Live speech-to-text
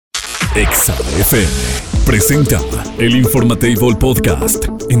Exa FM presenta el Informatable Podcast.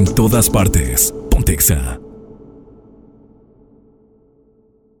 En todas partes, ponte Exa.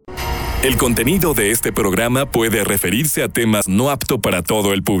 El contenido de este programa puede referirse a temas no apto para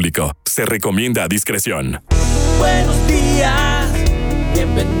todo el público. Se recomienda a discreción. Buenos días,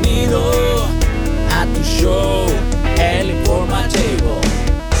 bienvenido a tu show, el Informatable.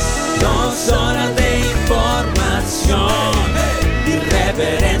 2 horas de información,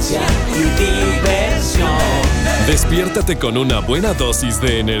 irreverencia y diversión. Despiértate con una buena dosis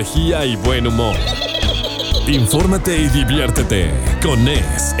de energía y buen humor. Infórmate y diviértete con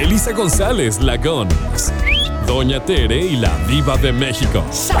Elisa González Lagons, Doña Tere y la Diva de México.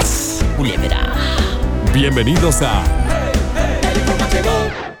 ¡Sas! Culebra. Bienvenidos a El Informatable.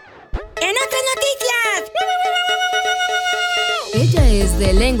 En otras noticias, ella es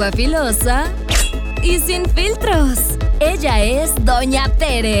de lengua filosa y sin filtros. Ella es Doña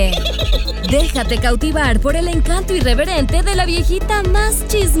Tere. Déjate cautivar por el encanto irreverente de la viejita más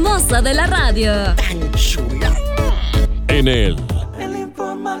chismosa de la radio. Tan chula. En el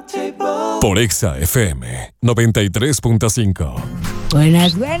Informatable. por Exa FM 93.5.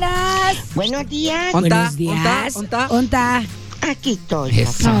 Buenas. Buenos días. Buenos días. ¿Onta? Aquí estoy.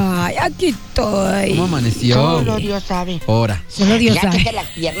 Eso. Ay, aquí estoy. ¿Cómo amaneció? Solo Dios sabe. Ahora. Solo Dios Fíjate sabe. que las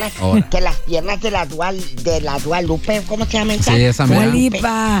piernas, Ahora. de la Dua Lupe, ¿cómo se llama esa? Sí, esa Dua mera.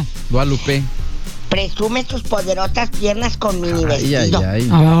 Lipa. Dua Lupe. Presume sus poderosas piernas con mini vestido.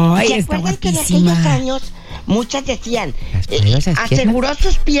 Ay, ¿Se está acuerdan que en guapísima. aquellos años muchas decían, Las poderosas aseguró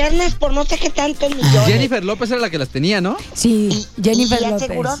sus piernas por no sé qué tantos millones? Jennifer López era la que las tenía, ¿no? Sí, Jennifer y López.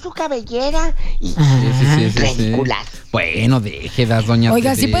 aseguró su cabellera y Sí. ridículas. Bueno, déjelas, doña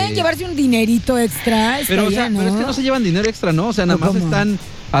Oiga, Tere. si pueden llevarse un dinerito extra, Pero, estaría, pero es que no se llevan dinero extra, ¿no? O sea, nada más ¿Cómo? están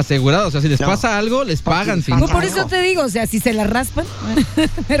asegurados. O sea, si les No. pasa algo, les pagan. Si Pues no, Pues por eso te digo, o sea, si se la raspan,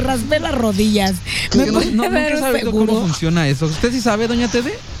 me raspé las rodillas. ¿Me no, puede nunca ver he sabido cómo seguro? funciona eso. ¿Usted sí sabe, doña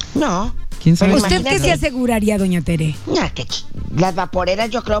Tere? No. ¿Quién sabe? Pero ¿Usted qué imagínate. se aseguraría, doña Tere? Las vaporeras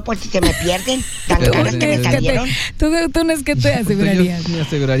yo creo por si se me pierden, tan Pero caras que me es que salieron. ¿Tú no es que te asegurarías? Yo me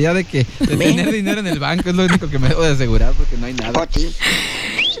aseguraría de tener dinero en el banco. Es lo único que me debo de asegurar porque no hay nada. Oh, sí.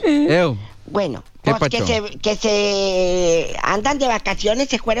 Ew. Bueno, ¿Qué pues pacho? que se andan de vacaciones,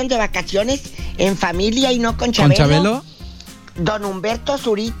 se fueron de vacaciones en familia y no con ¿Con Chabelo. Chabelo? Don Humberto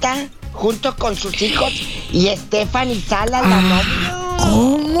Zurita, junto con sus hijos, y Stephanie Salas, la novia.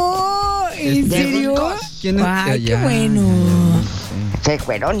 ¿Cómo? ¿En De serio? ricos. ¿Quién es? Ay, qué Allá. bueno. Se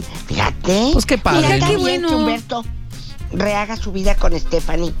fueron, fíjate. Pues qué padre, Mira, ¿no? está Qué bien bueno. que Humberto rehaga su vida con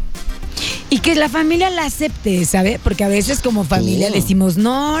Stephanie. Y que la familia la acepte, ¿sabe? Porque a veces como familia Sí. decimos,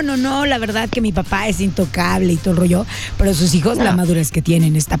 no, la verdad que mi papá es intocable y todo el rollo, pero sus hijos, la madurez que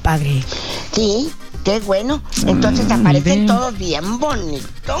tienen, está padre. Sí, qué bueno. Entonces aparecen bien. todos bien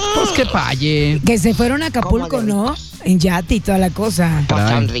bonitos. Pues qué paye. Que se fueron a Acapulco, ¿Cómo de ¿no? ricos? En yate y toda la cosa. Pues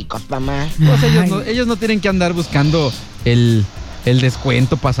Caray. son ricos, mamá. Pues Ay. ellos no tienen que andar buscando el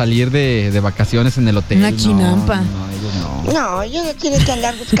descuento para salir de vacaciones en el hotel. Una chinampa. No, ellos no. No, ellos no tienen que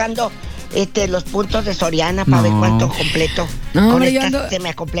andar buscando los puntos de Soriana para No. ver cuánto completo. No, Con hombre, yo esta ando- se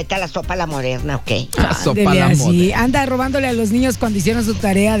me completa la sopa a la moderna, ¿ok? La sopa Ándele la así. moderna. Anda robándole a los niños cuando hicieron su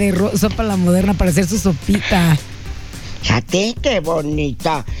tarea de sopa a la moderna para hacer su sopita. Fíjate, qué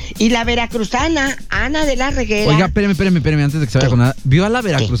bonita. Y la veracruzana, Ana de la Reguera. Oiga, espéreme, antes de que se vaya con nada. ¿Vio a la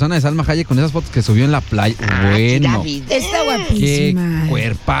veracruzana de Salma Hayek con esas fotos que subió en la playa? Ah, sí la Bueno, vi. Está qué guapísima.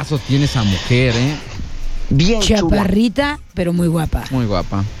 cuerpazo tiene esa mujer, ¿eh? Bien chula. Chaparrita, pero muy guapa. Muy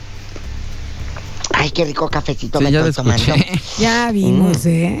guapa. Ay, qué rico cafecito Sí, me ya lo estoy tomando. escuché. Ya vimos,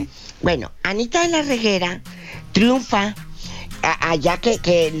 ¿eh? Bueno, Anita de la Reguera triunfa allá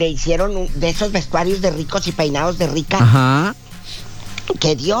que le hicieron de esos vestuarios de ricos y peinados de rica. Ajá.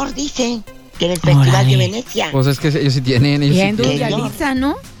 Que Dior dice que en el Festival Órale. de Venecia. Pues es que ellos sí tienen. Ellos Y sí en tienen. Duyaliza,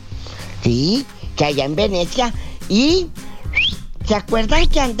 ¿no? Sí, que allá en Venecia. Y ¿se acuerdan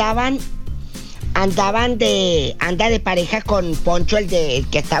que anda de pareja con Poncho, el que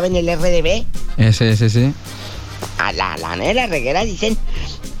estaba en el RDB? Ese, sí. A la Ana de la Reguera dicen.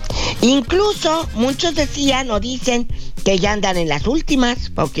 Incluso muchos decían o dicen que ya andan en las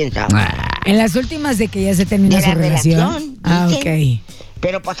últimas, o quién sabe. En las últimas de que ya se terminó De su la relación. relación, dicen. Ok.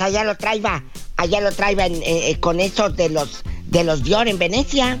 Pero pues allá lo traiba con eso de los Dior en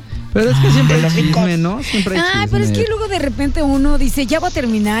Venecia. Pero es que siempre de hay los ricos. chisme, ¿no? Siempre hay chisme. Pero es que luego de repente uno dice, ya voy a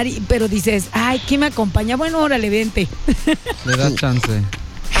terminar, pero dices, ay, ¿quién me acompaña? Bueno, órale, vente. Le da chance.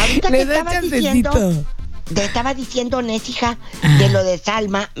 Ahorita Le que da estabas diciendo chancecito. te estaba diciendo, hija, de lo de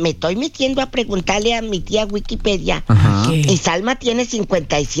Salma. Me estoy metiendo a preguntarle a mi tía Wikipedia. Ajá. Y Salma tiene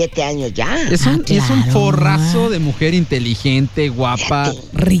 57 años ya. Es un claro. forrazo de mujer inteligente, guapa.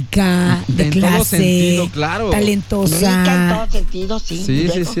 Rica, de en clase. todo sentido, claro. Talentosa. Rica en todo sentido, sí. Sí,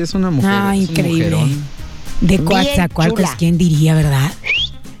 Luego, sí, es una mujer. Ah, es un increíble. mujerón. De Bien Coatzacoalcos, chula. ¿quién diría, verdad?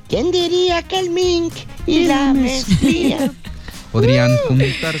 ¿Quién diría que el mink y la mezclilla? Podrían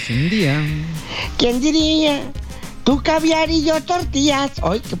juntarse un día. ¿Quién diría? Tú caviar y yo tortillas.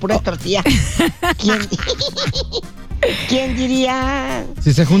 ¡Ay, qué pura tortilla! ¿Quién diría?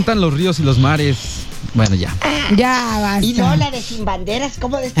 Si se juntan los ríos y los mares. Bueno, ya. Ya basta. Y no, la de sin banderas,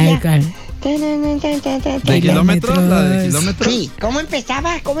 ¿cómo Ay, decía? ¿cuál? ¿De kilómetros? ¿La de kilómetros? Sí, ¿cómo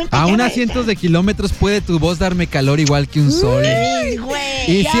empezaba? A unos esa? cientos de kilómetros puede tu voz darme calor igual que un sol. Sí, güey.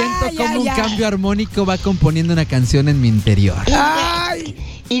 Y Ya, siento ya, como ya. un cambio armónico va componiendo una canción en mi interior. Ay.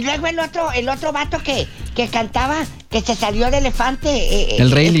 Y luego el otro vato que cantaba, que se salió de elefante.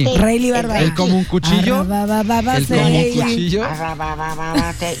 El Rayleigh. Rayleigh Barba. El como un cuchillo. Arrabababa, El como un se- cuchillo.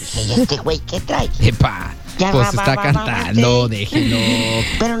 ¿Y este güey qué trae? Epa. Ya, Pues va, está va, cantando, va, déjenlo.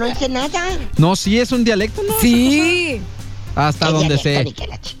 Pero no dice nada. No, sí es un dialecto, ¿no? Sí, Hasta ¿Qué donde dialecto, sé. ni que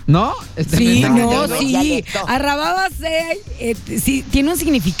la ch- ¿No? sí, no, no, es sí. dialecto. Arrabábase, sí, tiene un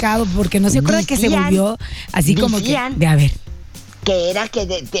significado, porque no se acuerda que se Decían- volvió así como que. decían- De a ver. Que era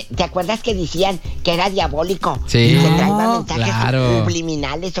 ¿te acuerdas que decían que era diabólico? Sí. Y que traía No, mensajes claro.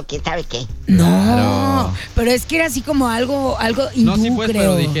 subliminales o quién sabe qué. No, Claro. pero es que era así como algo hindú, No, sí, pues, creo.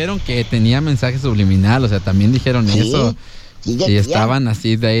 pero dijeron que tenía mensaje subliminal, o sea, también dijeron Sí, eso. sí Y decían. estaban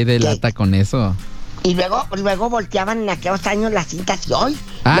así de ahí de lata con eso. Y luego volteaban en aquellos años las cintas y hoy.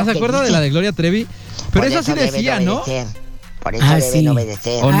 Ah, lo ¿se que acuerda de dicen. la de Gloria Trevi? Pero Por eso sí deben decía, ¿no? obedecer. Por eso Ah, deben sí.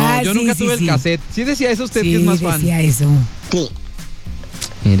 obedecer. ¿O no? Ah, Yo sí, nunca sí, tuve el sí. cassette. Sí decía eso usted, que es Sí, más fan. decía eso. Sí,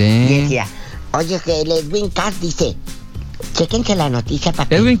 Mire. decía. Oye, que el Edwin Cass dice. Chéquense la noticia,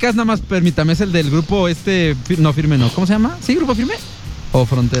 papi. Edwin Cass, nada más, permítame, es el del grupo no, Firme no. ¿Cómo se llama? ¿Sí, Grupo Firme? ¿O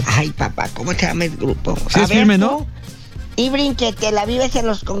Frontera? Ay, papá, ¿cómo se llama el grupo? Sí, A es ver, firme, tú, ¿no? Ibrin, que te la vives en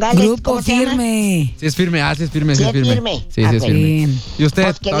los congales. Grupo ¿cómo se llama? Firme. Sí es firme, sí es firme, Sí sí es es firme. firme. Sí, Ah, sí es bueno. firme. Bien. ¿Y usted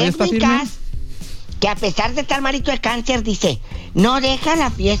Pues que todavía está Edwin firme? Cass, que a pesar de estar malito de cáncer, dice, no deja la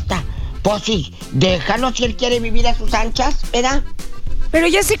fiesta. Pues sí, déjalo si él quiere vivir a sus anchas, ¿verdad? Pero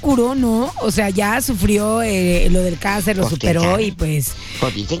ya se curó, ¿no? O sea, ya sufrió lo del cáncer, lo Pues, ¿quién superó sabe? y pues.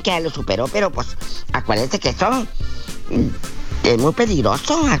 Pues dicen que ya lo superó, pero pues acuérdense que eso es muy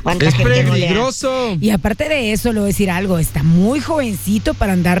peligroso. ¿A cuánta Es gente no le ha- peligroso. Y aparte de eso, le voy a decir algo, está muy jovencito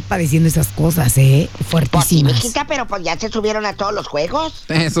para andar padeciendo esas cosas, ¿eh? Pues sí, Fuertísimas. mijita, pero pues ya se subieron a todos los juegos.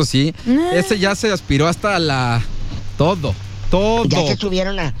 Eso sí. Ese ya se aspiró hasta la... Todo. Ya se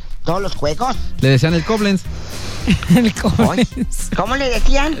subieron a todos los juegos. Le decían el Koblenz. El Ay, Koblenz. ¿cómo le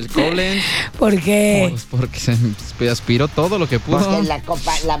decían? El Koblenz. ¿Por qué? Pues porque se aspiró todo lo que pudo. Pues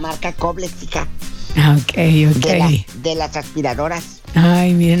de la marca Koblenz, hija, Ah, ok. de las aspiradoras.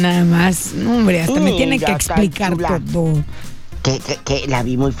 Ay, miren nada más. No, hombre, hasta me tienen ya que está explicar chula. todo. Que la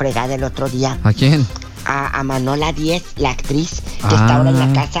vi muy fregada el otro día. ¿A quién? A Manola 10, la actriz, que Ah. está ahora en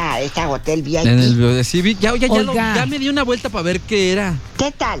la casa, esa hotel VIP. En el sí, ya Oiga. me di una vuelta para ver qué era.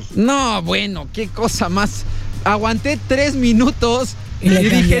 ¿Qué tal? No, bueno, qué cosa más. Aguanté 3 minutos Y y le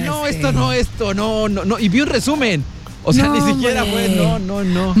dije, cambiaste. no. Y vi un resumen. O sea, No, ni siquiera hombre. fue,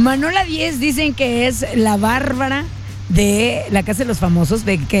 no. Manola 10 dicen que es la Bárbara de la Casa de los Famosos,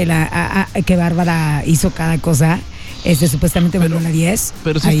 de que que Bárbara hizo cada cosa. Supuestamente Manola 10.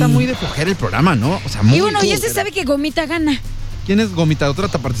 Pero sí Ahí. está muy de flojera el programa, ¿no? O sea, muy. Y bueno, ya se flojera. sabe que Gomita gana. ¿Quién es Gomita? Otra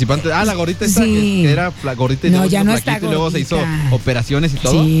participante. Ah, la gordita esta Sí. que era la gordita y No, luego ya se hizo no está flaquita y luego se hizo gordita. operaciones y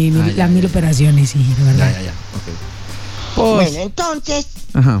todo. Sí, Ah, ya, mil operaciones, sí, de verdad. Ya. Ok. Pues, Bueno, entonces,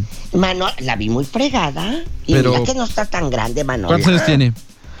 ajá. Manola, la vi muy fregada. Y Pero- mira que no está tan grande, Manola. ¿Cuántos años tiene?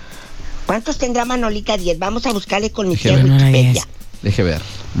 ¿Cuántos tendrá Manolita 10? Vamos a buscarle con mi Dije, tía Manola Wikipedia. 10. Deje ver.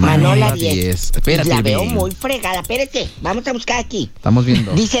 Manola 10. Espérate, La veo bien. muy fregada. Espérate, vamos a buscar aquí. Estamos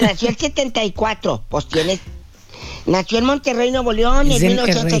viendo. Dice, nació el 74. Pues tiene... Nació en Monterrey, Nuevo León, en Dicen que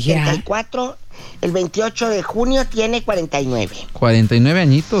 1974. El 28 de junio tiene 49. 49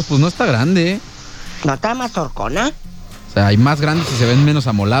 añitos, pues no está grande, ¿eh? ¿No está más horcona? O sea, hay más grandes y se ven menos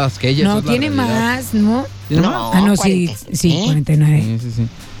amoladas que ella. No, eso es la tiene realidad. más, ¿no? ¿Tiene No. más? Ah, no, sí, 40, sí, ¿eh? 49. Sí.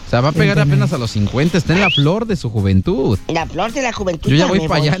 O sea, va a pegar 39. apenas a los 50. Está en la flor de su juventud. La flor de la juventud. Yo ya voy me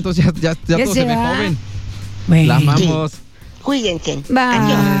para allá, entonces ya Ya todo se se ve va. joven. Bueno. La amamos. Cuídense. Bye.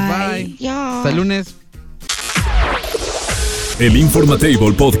 Adiós. Bye. Adiós. Hasta el lunes. El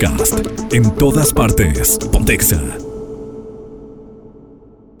Informatable Podcast. En todas partes. Pontexa.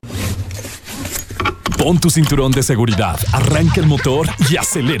 Pon tu cinturón de seguridad, arranca el motor y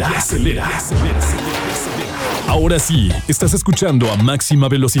acelera. Ahora sí, estás escuchando a máxima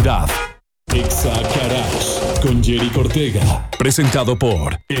velocidad. Exa Garage con Yerik Ortega. Presentado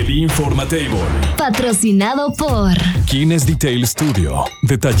por el Informatable. Patrocinado por Kines Detail Studio.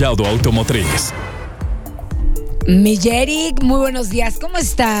 Detallado automotriz. Mi Yerik, muy buenos días, ¿cómo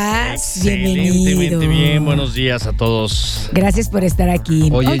estás? Excelentemente bien, buenos días a todos. Gracias por estar aquí.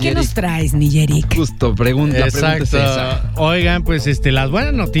 Oye, ¿Qué Yerik, nos traes, mi Yerik? Justo, pregunta es esa. Oigan, pues las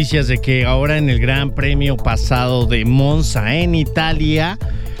buenas noticias de que ahora en el Gran Premio pasado de Monza en Italia,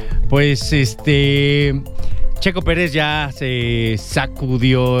 pues Checo Pérez ya se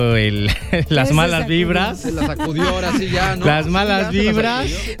sacudió las malas vibras. Se la sacudió ahora sí ya, ¿no? Las malas vibras.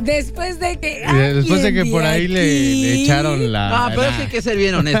 Después de que Por ahí le echaron la... Pero es que hay que ser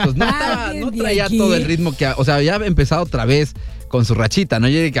bien honestos. No traía todo el ritmo que... O sea, había empezado otra vez con su rachita, ¿no?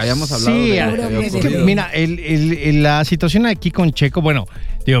 Que habíamos hablado mira, la situación aquí con Checo, bueno,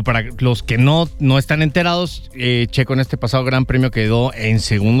 digo, para los que no están enterados, Checo en este pasado Gran Premio quedó en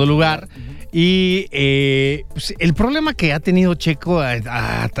segundo lugar. Y pues el problema que ha tenido Checo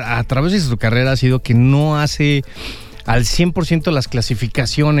a través de su carrera ha sido que no hace al 100% las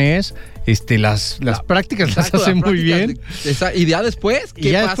clasificaciones, las prácticas las hace muy bien. ¿Y ya después?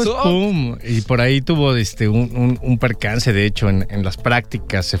 ¿Qué pasó? Después, ¡pum! Y por ahí tuvo un percance, de hecho, en las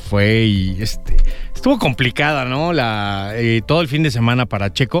prácticas se fue y estuvo complicada, ¿no? Todo el fin de semana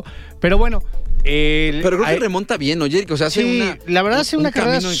para Checo, pero bueno. Pero creo que remonta bien, ¿no, Yerik? O sea, la verdad hace una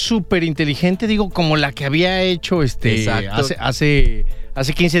carrera súper inteligente, digo, como la que había hecho hace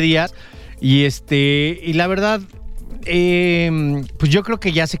 15 días. Y la verdad, pues yo creo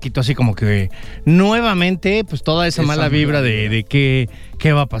que ya se quitó así como que nuevamente, pues toda esa mala vibra de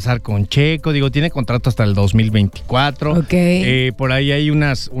qué va a pasar con Checo. Digo, tiene contrato hasta el 2024. Ok. Por ahí hay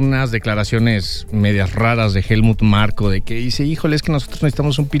unas declaraciones medias raras de Helmut Marko de que dice, híjole, es que nosotros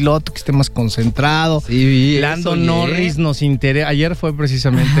necesitamos un piloto que esté más concentrado. Sí, Lando Norris nos interesa. Ayer fue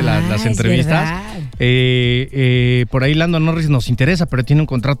precisamente las entrevistas. Por ahí Lando Norris nos interesa, pero tiene un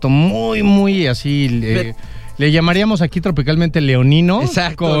contrato muy, muy así... Le llamaríamos aquí tropicalmente leonino.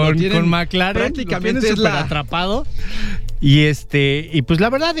 Exacto, con McLaren. Prácticamente es súper atrapado. Y pues la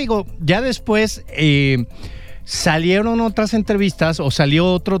verdad, digo, ya después salieron otras entrevistas o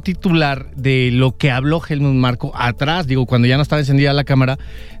salió otro titular de lo que habló Helmut Marko atrás, digo, cuando ya no estaba encendida la cámara,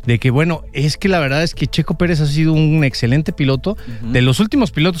 de que bueno, es que la verdad es que Checo Pérez ha sido un excelente piloto. De los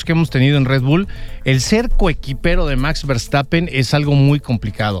últimos pilotos que hemos tenido en Red Bull, el ser coequipero de Max Verstappen es algo muy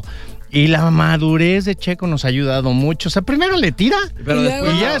complicado. Y la madurez de Checo nos ha ayudado mucho. O sea, primero le tira, pero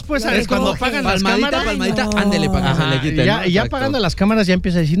y ya después, ¿sabes? Cuando apagan las cámaras... Palmadita, ándele para que se le quite. Y ya apagando las cámaras ya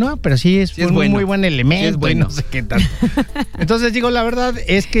empieza a decir, no, pero sí es un muy buen elemento, sí es bueno. Y no sé qué tal. Entonces, digo, la verdad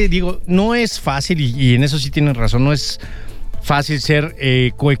es que, no es fácil, y en eso sí tienen razón, no es fácil ser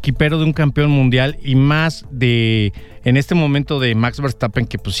coequipero de un campeón mundial, y más en este momento de Max Verstappen,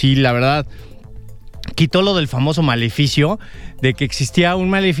 que pues sí, la verdad... Quitó lo del famoso maleficio, de que existía un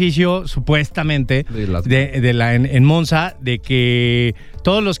maleficio supuestamente en Monza, de que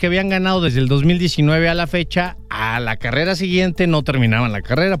todos los que habían ganado desde el 2019 a la fecha, a la carrera siguiente no terminaban la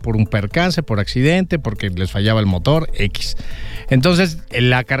carrera por un percance, por accidente, porque les fallaba el motor, X. Entonces,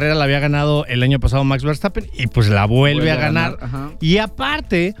 la carrera la había ganado el año pasado Max Verstappen y pues la vuelve a ganar. Y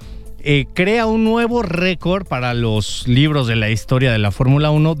aparte... crea un nuevo récord para los libros de la historia de la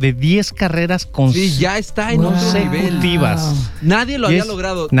Fórmula 1 de 10 carreras consecutivas. Sí, ya está en otro nivel. Nadie lo había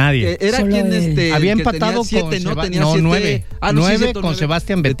logrado. Nadie. Era quien había empatado con 9. 9 con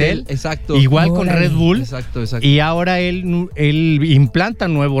Sebastián Vettel. Exacto. Igual con Red Bull. Exacto. Y ahora él implanta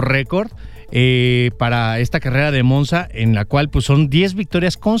un nuevo récord para esta carrera de Monza, en la cual pues son 10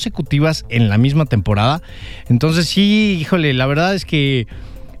 victorias consecutivas en la misma temporada. Entonces sí, híjole, la verdad es que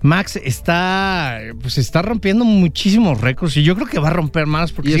Max está rompiendo muchísimos récords y yo creo que va a romper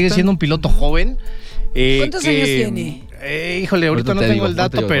más porque sigue siendo un piloto joven. ¿Cuántos años tiene? Híjole, ahorita no tengo el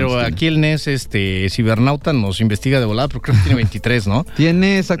dato, pero aquí el NES, Cibernauta, nos investiga de volada, pero creo que tiene 23, ¿no?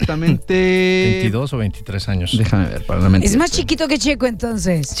 Tiene exactamente... 22 o 23 años. Déjame ver, para no mentir. Es más chiquito que Checo,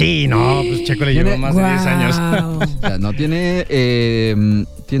 entonces. Sí, no, pues Checo le lleva más de 10 años. O sea, no, tiene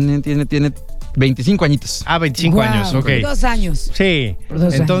 25 añitos. 25 años, ok. 2 años. Sí,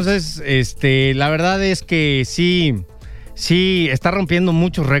 entonces, la verdad es que sí, está rompiendo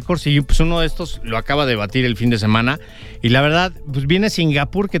muchos récords y pues uno de estos lo acaba de batir el fin de semana. Y la verdad, pues viene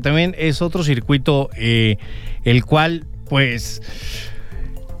Singapur, que también es otro circuito, el cual, pues...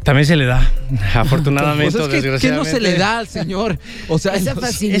 También se le da, afortunadamente o desgraciadamente. ¿Qué no se le da al señor? O sea, esa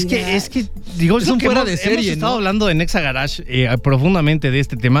facilidad. Es que digo, es un que fuera de serie, hemos estado hablando en Exa Garage profundamente de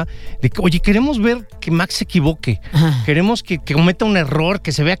este tema, de que, oye, queremos ver que Max se equivoque, queremos que cometa un error,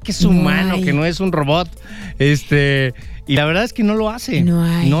 que se vea que es humano, que no es un robot, y la verdad es que no lo hace.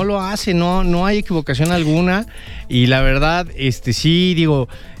 No lo hace, no hay equivocación alguna. Y la verdad, sí, digo,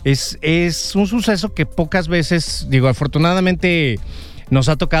 es un suceso que pocas veces, digo, afortunadamente nos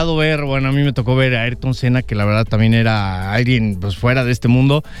ha tocado ver, bueno, a mí me tocó ver a Ayrton Senna, que la verdad también era alguien pues fuera de este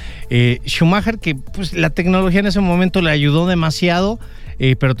mundo. Schumacher, que pues la tecnología en ese momento le ayudó demasiado,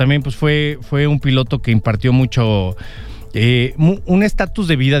 pero también pues fue un piloto que impartió mucho, un estatus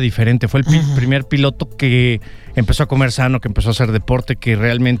de vida diferente. Fue el primer piloto que empezó a comer sano, que empezó a hacer deporte, que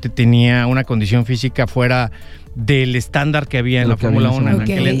realmente tenía una condición física fuera del estándar que había en la Fórmula 1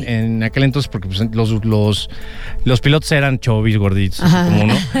 en aquel entonces, porque pues, los pilotos eran chovis, gorditos, como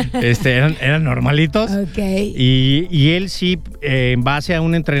uno, eran normalitos. Y él sí, en base a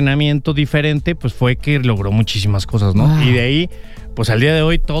un entrenamiento diferente, pues fue que logró muchísimas cosas, ¿no? Y de ahí, pues al día de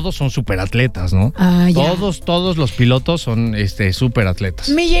hoy todos son superatletas, ¿no? Todos los pilotos son superatletas.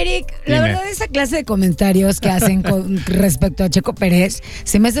 Mi Yerik, la verdad, esa clase de comentarios que hacen con respecto a Checo Pérez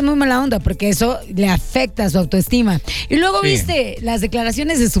se me hace muy mala onda, porque eso le afecta a su autoestima. Y luego viste las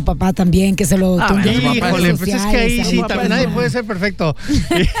declaraciones de su papá también, que se lo tundió. Híjole, pues es que ahí sí, también nadie puede ser perfecto.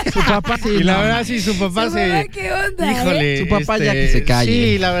 Su papá sí. Y la verdad, sí, su papá se... ¿Qué onda? Híjole. Su papá ya que se calle.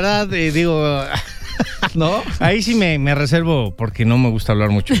 Sí, la verdad, digo... ¿No? Ahí sí me reservo, porque no me gusta hablar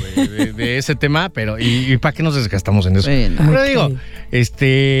mucho de ese tema, pero y para qué nos desgastamos en eso. Pero digo,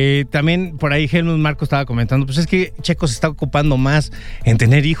 también por ahí Helmut Marko estaba comentando, pues es que Checo se está ocupando más en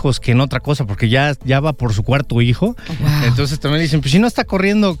tener hijos que en otra cosa, porque ya va por su cuarto hijo. Entonces también dicen, pues si no está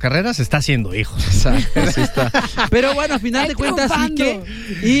corriendo carreras, está haciendo hijos. Exacto, así está. Pero bueno, a final de cuentas sí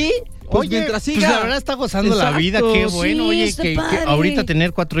que... Pues oye, mientras siga, pues la verdad está gozando la vida, qué bueno. Sí, oye, que ahorita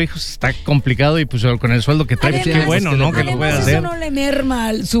tener 4 hijos está complicado y pues con el sueldo que trae, pues qué bueno, ¿no? Que lo pueda hacer. Eso no le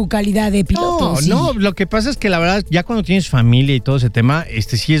merma su calidad de piloto. No, lo que pasa es que la verdad, ya cuando tienes familia y todo ese tema,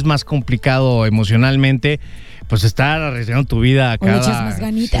 sí es más complicado emocionalmente, pues estar arriesgando tu vida a cada... ¿O le echas más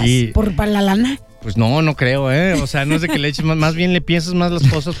ganitas para la lana? Pues no creo, O sea, no es de que le eches más bien le piensas más las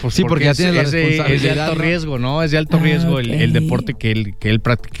cosas porque ya tienes la responsabilidad, es de alto riesgo, ¿no? Es de alto riesgo el deporte que él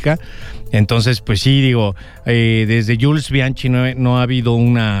practica. Entonces, pues sí, digo, desde Jules Bianchi no ha habido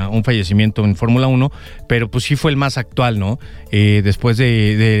un fallecimiento en Fórmula 1, pero pues sí fue el más actual, ¿no? Después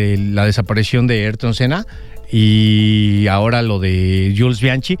de la desaparición de Ayrton Senna y ahora lo de Jules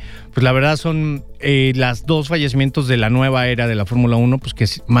Bianchi, pues la verdad son las dos fallecimientos de la nueva era de la Fórmula 1, pues que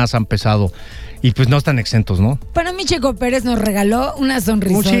más han pesado. Y pues no están exentos, ¿no? Para mí, Checo Pérez nos regaló una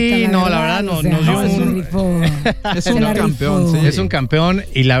sonrisota. Sí, la verdad nos dio es un campeón, sí. Es un campeón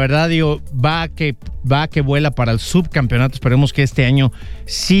y la verdad, digo, va a que vuela para el subcampeonato. Esperemos que este año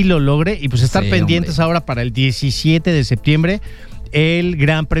sí lo logre y pues estar pendientes ahora para el 17 de septiembre. El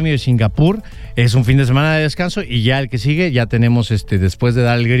Gran Premio de Singapur es un fin de semana de descanso y ya el que sigue, ya tenemos después de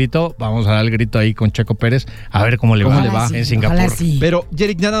dar el grito, vamos a dar el grito ahí con Checo Pérez a ver cómo le va en Singapur. Pero,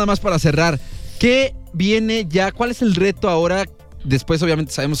 Yerik, ya nada más para cerrar, ¿qué viene ya? ¿Cuál es el reto ahora? Después,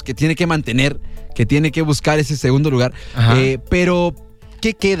 obviamente, sabemos que tiene que mantener, que tiene que buscar ese segundo lugar. Pero,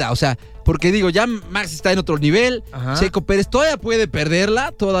 ¿qué queda? O sea, porque digo, ya Max está en otro nivel. Checo Pérez todavía puede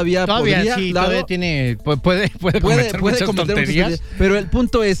perderla, todavía podría. Sí, claro, todavía tiene, puede cometer muchas tonterías. Pero el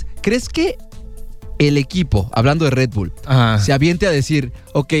punto es, ¿crees que el equipo, hablando de Red Bull, se aviente a decir,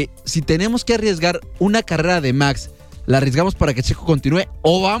 ok, si tenemos que arriesgar una carrera de Max, la arriesgamos para que Checo continúe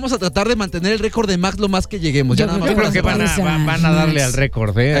o vamos a tratar de mantener el récord de Max lo más que lleguemos? Yo creo que van a darle al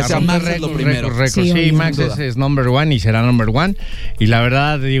récord, O sea, Max es lo primero. Sí, Max es number one y será number one. Y la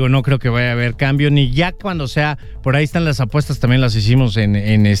verdad, digo, no creo que vaya a haber cambio, ni ya cuando sea, por ahí están las apuestas, también las hicimos en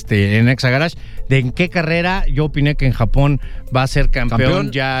Exa Garage, de en qué carrera. Yo opiné que en Japón va a ser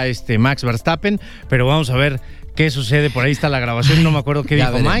campeón ya Max Verstappen, pero vamos a ver qué sucede. Por ahí está la grabación, no me acuerdo qué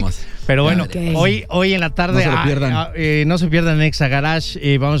dijo Mike, pero bueno, hoy en la tarde no se pierdan en Exa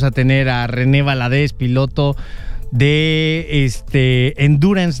Garage. Vamos a tener a René Valadez, piloto de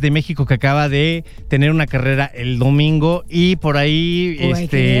Endurance de México, que acaba de tener una carrera el domingo y por ahí hay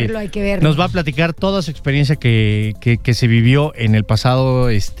que verlo. Nos va a platicar toda su experiencia que se vivió en el pasado,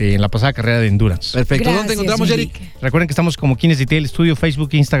 en la pasada carrera de Endurance. Perfecto. Gracias, ¿dónde encontramos, Yerik? Recuerden que estamos como Kines Detail Studio,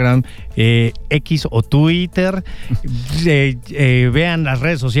 Facebook, Instagram, X o Twitter. Vean las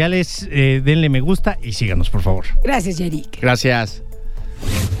redes sociales, denle me gusta y síganos, por favor. Gracias, Yerik. Gracias.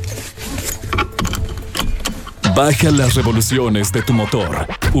 Baja las revoluciones de tu motor.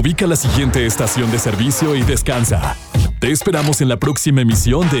 Ubica la siguiente estación de servicio y descansa. Te esperamos en la próxima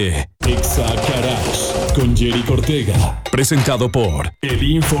emisión de Exa con Yerik Ortega. Presentado por el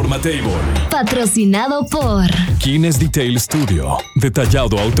Informatable. Patrocinado por Quién Detail Studio.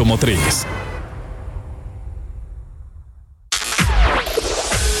 Detallado automotriz.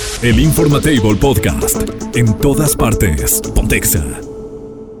 El Informatable Podcast. En todas partes. Ponte Exa.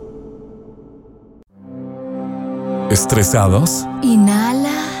 ¿Estresados?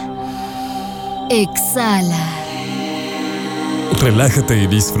 Inhala. Exhala. Relájate y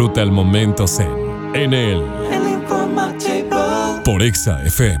disfruta el Momento Zen. En el Informatable. Por Exa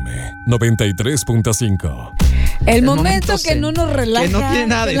FM 93.5. El momento que no nos relaja. Que no tiene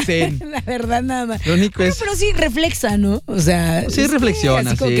nada de zen. La verdad, nada más. Lo único es... Pero sí reflexa, ¿no? O sea... Sí,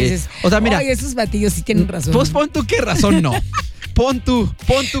 reflexiona, así como sí. que dices, O sea, mira... Ay, esos batillos sí tienen razón. Pues pon tú qué razón no. Pon tú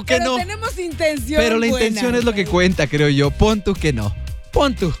que pero no. tenemos intención. Pero la buena, intención es lo que cuenta, creo yo. Pon tú que no.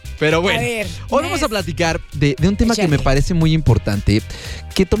 Pon tú. Pero bueno, A ver, hoy vamos a platicar de un tema que me parece muy importante,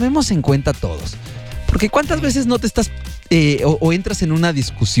 que tomemos en cuenta todos. Porque ¿cuántas veces no te estás o entras en una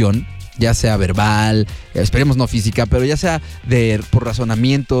discusión, ya sea verbal, esperemos no física, pero ya sea por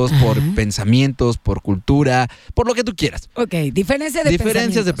razonamientos, por pensamientos, por cultura, por lo que tú quieras? Ok, diferencias de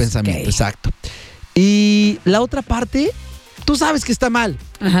pensamiento, okay. Exacto. Y la otra parte, tú sabes que está mal.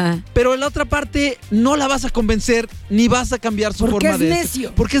 Ajá. Pero la otra parte no la vas a convencer ni vas a cambiar su forma de...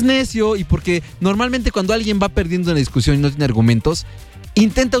 necio. Porque es necio y porque normalmente cuando alguien va perdiendo en la discusión y no tiene argumentos,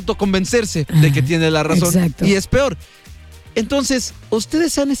 intenta autoconvencerse de que tiene la razón. Exacto. Y es peor. Entonces,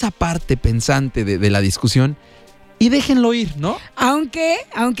 ustedes sean esa parte pensante de la discusión y déjenlo ir, ¿no? Aunque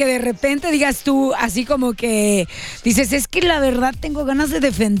de repente digas tú, así como que dices, es que la verdad tengo ganas de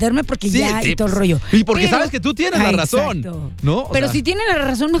defenderme porque Sí, ya y todo el rollo. Y porque Pero- sabes que tú tienes la razón, exacto. ¿no? O Pero sea, si tiene la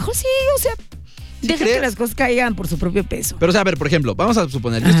razón, mejor sí, o sea, deja crees? que las cosas caigan por su propio peso. Pero, o sea, a ver, por ejemplo, vamos a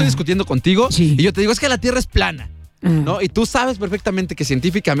suponer, yo estoy discutiendo contigo Sí. y yo te digo, es que la Tierra es plana, ¿no? Y tú sabes perfectamente que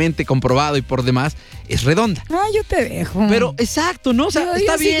científicamente comprobado y por demás es redonda. Ah, yo te dejo. Pero exacto, ¿no? O sea, Yo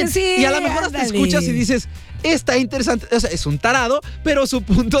está sí bien. que sí, y a lo mejor hasta ándale. escuchas y dices, está interesante. O sea, es un tarado, pero su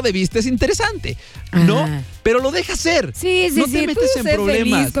punto de vista es interesante, ¿no? Ajá. Pero lo deja ser. Sí, no te metes tú en sé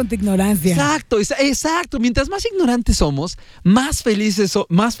problemas. feliz con tu ignorancia. Exacto. Mientras más ignorantes somos, más felices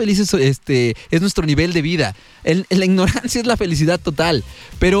es nuestro nivel de vida. La ignorancia es la felicidad total.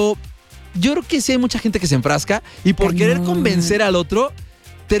 Pero yo creo que sí hay mucha gente que se enfrasca y por querer convencer al otro,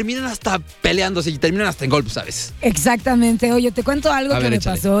 terminan hasta peleándose y terminan hasta en golpes, ¿sabes? Exactamente. Oye, te cuento algo que me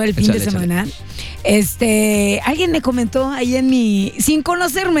pasó el fin de semana. Alguien me comentó ahí sin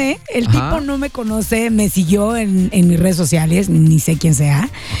conocerme, el tipo no me conoce, me siguió en mis redes sociales, ni sé quién sea,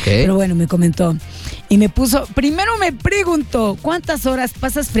 pero bueno, me comentó y me puso, primero me preguntó, ¿cuántas horas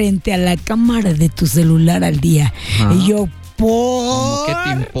pasas frente a la cámara de tu celular al día? Y yo, ¿Cómo que te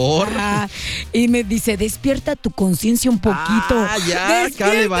importa? Y me dice, despierta tu conciencia un poquito. Ya,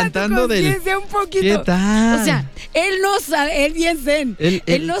 acá levantando tu conciencia un poquito. ¿Qué tal? O sea, él no sabe, él bien zen.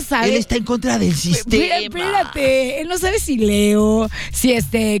 Él no sabe. Él está en contra del sistema. Espérate, él no sabe si leo, si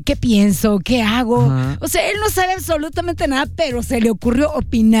qué pienso, qué hago. O sea, él no sabe absolutamente nada, pero se le ocurrió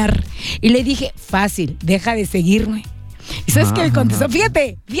opinar. Y le dije, fácil, deja de seguirme. ¿Y sabes qué me contestó?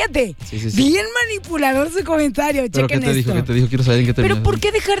 Fíjate. Sí. Bien manipulador su comentario. ¿Pero chequen qué te esto. dijo? ¿Qué te dijo? Quiero saber en qué te Pero dijo. ¿por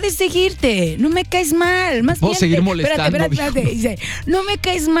qué dejar de seguirte? No me caes mal. Más Puedo bien seguir molestando. Espérate. Dice, no me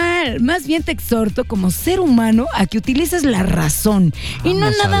caes mal. Más bien te exhorto como ser humano a que utilices la razón. Y no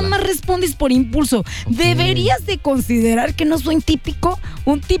nada más respondes por impulso. Deberías de considerar que no soy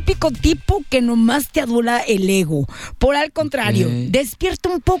un típico tipo que nomás te adula el ego. Por al contrario, despierta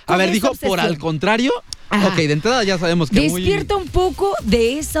un poco. A ver, de dijo esa obsesión. por al contrario. Ajá. Ok, de entrada ya sabemos que despierta un poco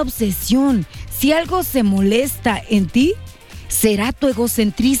de esa obsesión. Si algo se molesta en ti, será tu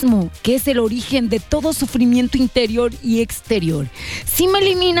egocentrismo, que es el origen de todo sufrimiento interior y exterior. Si me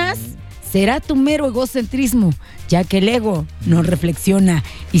eliminas, será tu mero egocentrismo, ya que el ego no reflexiona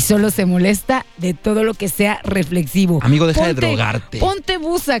y solo se molesta de todo lo que sea reflexivo. Amigo, deja de drogarte. Ponte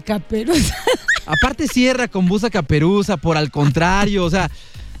busa, caperuza. Aparte cierra con busa caperuza, por al contrario, o sea...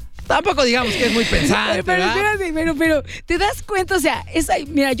 Tampoco digamos que es muy pensante, pero espérate, pero te das cuenta, o sea,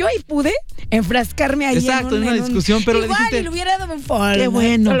 mira, yo ahí pude enfrascarme ahí en una discusión, pero igual, le dijiste, y le hubiera dado un follow, qué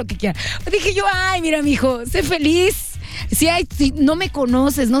bueno, todo lo que quiera. Dije yo, ay, mira, mijo, sé feliz. Si no me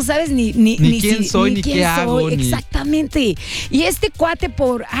conoces, no sabes ni quién soy, ni qué hago. Exactamente. Y este cuate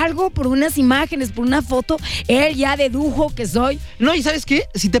por unas imágenes, por una foto, él ya dedujo que soy. No, ¿y sabes qué?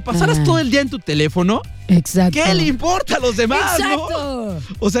 Si te pasaras todo el día en tu teléfono, exacto, ¿qué le importa a los demás? Exacto.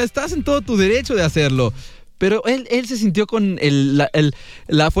 ¿No? O sea, estás en todo tu derecho de hacerlo. pero él se sintió con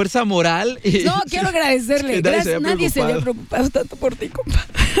la fuerza moral. No, quiero agradecerle. Nadie se había preocupado tanto por ti, compa.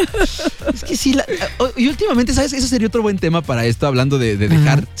 Es que sí, y últimamente, ¿sabes? Eso sería otro buen tema para esto, hablando de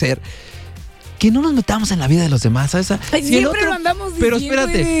dejar ser. Que no nos metamos en la vida de los demás, ¿sabes? Ay, siempre lo andamos diciendo. Pero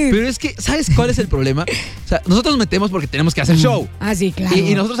espérate, pero es que, ¿sabes cuál es el problema? O sea, nosotros nos metemos porque tenemos que hacer show. Ah, sí, claro.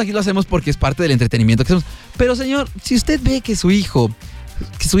 Y nosotros aquí lo hacemos porque es parte del entretenimiento que hacemos. Pero, señor, si usted ve que su hija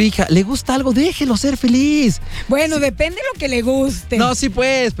le gusta algo, déjelo ser feliz. Bueno, depende de lo que le guste. No, sí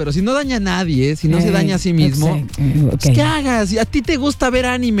pues, pero si no daña a nadie, si no se daña a sí mismo, pues ¿qué hagas? Si a ti te gusta ver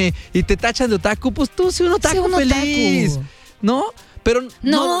anime y te tachan de otaku, pues tú sé un otaku feliz. ¿No? Pero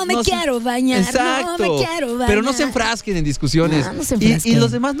no me quiero bañar. Exacto. No me quiero bañar. Pero no se enfrasquen en discusiones. No se enfrasquen. Y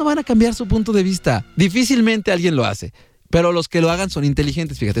los demás no van a cambiar su punto de vista. Difícilmente alguien lo hace. Pero los que lo hagan son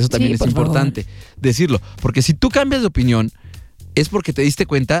inteligentes. Fíjate, eso también es importante decirlo. Porque si tú cambias de opinión, es porque te diste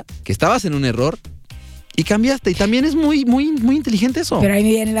cuenta que estabas en un error y cambiaste. Y también es muy, muy, muy inteligente eso. Pero ahí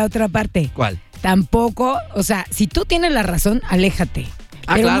viene la otra parte. ¿Cuál? Tampoco, o sea, si tú tienes la razón, aléjate.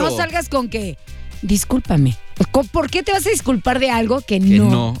 Pero claro, no salgas con que, discúlpame. ¿Por qué te vas a disculpar de algo que no? Que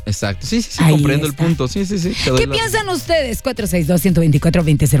no, exacto. Sí, comprendo el punto. Sí. ¿Qué piensan ustedes?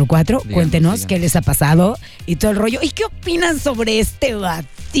 462-124-2004. Cuéntenos qué les ha pasado y todo el rollo. ¿Y qué opinan sobre este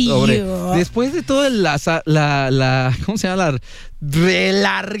batillo? Después de toda la ¿cómo se llama? La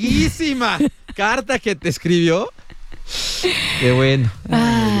larguísima carta que te escribió. Qué bueno.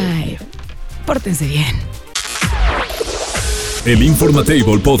 Ay, pórtense bien. El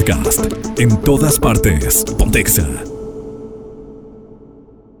Informatable Podcast. En todas partes. Pontexa.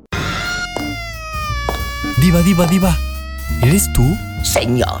 Diva. ¿Eres tú?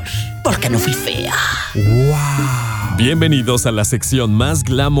 Señor, porque no fui fea. ¡Wow! Bienvenidos a la sección más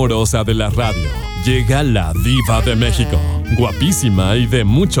glamorosa de la radio. Llega la Diva de México. Guapísima y de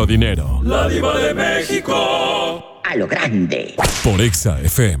mucho dinero. La Diva de México. A lo grande. Por Exa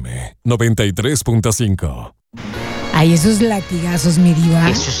FM 93.5. Ay, esos latigazos, mi diva.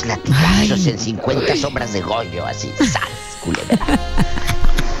 Esos latigazos en 50 sombras de Goyo, así, sal, culebra.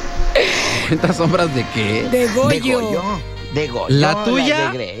 ¿50 sombras de qué? De Goyo. De Goyo. ¿La tuya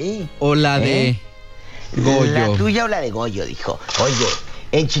la de Grey, o la de Goyo? La tuya o la de Goyo, dijo. Oye,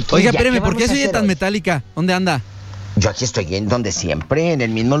 en chiquilla. Oiga, espérame, ¿por qué se oye tan metálica? ¿Dónde anda? Yo aquí estoy en donde siempre, en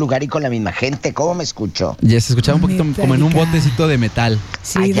el mismo lugar y con la misma gente. ¿Cómo me escucho? Ya se escuchaba un poquito como en un botecito de metal.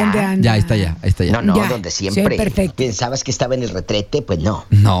 Sí, ¿dónde anda? Ya, ahí está ya. No, ya, donde siempre. Perfecto. ¿Pensabas que estaba en el retrete? Pues no.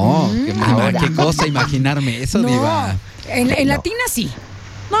 No, Ahora. qué cosa imaginarme eso, Diva. En Latina sí.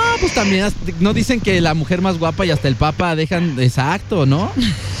 No, pues también, no dicen que la mujer más guapa y hasta el papa dejan, exacto, ¿no?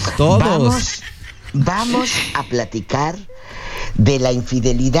 Todos. Vamos a platicar de la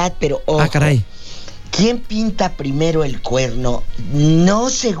infidelidad, pero ojo. Ah, caray. ¿Quién pinta primero el cuerno? No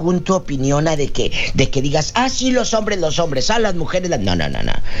según tu opinión de que digas, sí, los hombres, las mujeres,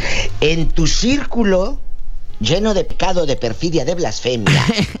 No. En tu círculo lleno de pecado, de perfidia, de blasfemia,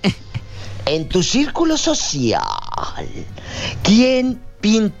 en tu círculo social, ¿quién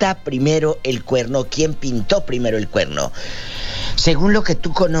pinta primero el cuerno? ¿Quién pintó primero el cuerno? Según lo que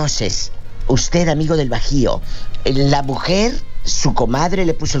tú conoces, usted, amigo del Bajío, la mujer, su comadre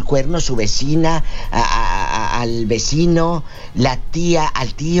le puso el cuerno, su vecina al vecino, la tía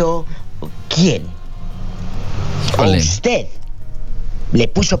al tío. ¿Quién? ¿O usted le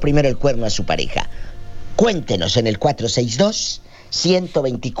puso primero el cuerno a su pareja? Cuéntenos en el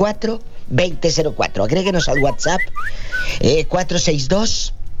 462-124-2004. Agréguenos al WhatsApp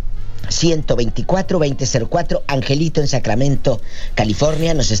 462-124-2004. Angelito en Sacramento,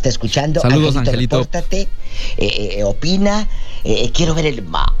 California, nos está escuchando. Saludos, Angelito. Repórtate, opina, quiero ver el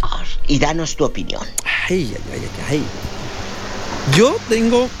mar y danos tu opinión. Ay. Yo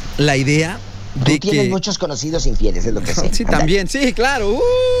tengo la idea de Tú tienes muchos conocidos infieles, es lo que sé. Sí, también, sí, claro.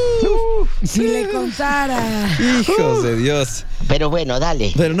 Si le contara. Hijos de Dios. Pero bueno,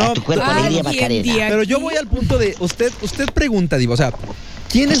 dale. Pero no, a tu cuerpo le diría Macarena. Pero yo voy al punto de, usted pregunta, Diva, o sea,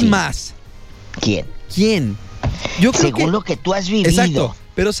 ¿quién es más? ¿Quién? Yo creo según lo que tú has vivido. Exacto.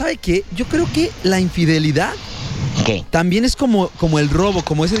 Pero ¿sabe qué? Yo creo que la infidelidad también es como el robo,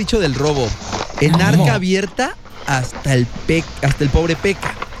 como ese dicho del robo. En arca abierta hasta el pobre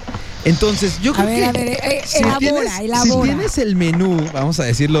peca. Entonces, yo creo que si tienes el menú, vamos a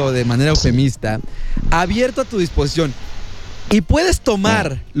decirlo de manera eufemista, abierto a tu disposición y puedes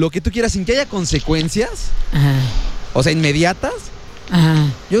tomar lo que tú quieras sin que haya consecuencias, o sea, inmediatas,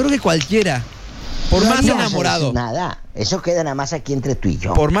 yo creo que cualquiera, por más enamorado. Nada, eso queda nada más aquí entre tú y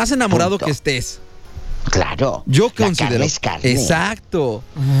yo. Por más enamorado que estés. Claro. Yo considero. La carne es carne. Exacto.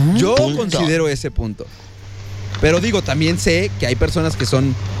 Yo considero ese punto. Pero digo, también sé que hay personas que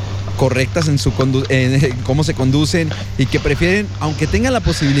son correctas en cómo se conducen y que prefieren, aunque tengan la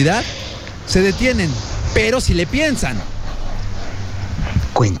posibilidad, se detienen, pero si le piensan.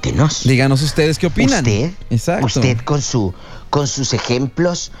 Cuéntenos. Díganos ustedes qué opinan. Usted con sus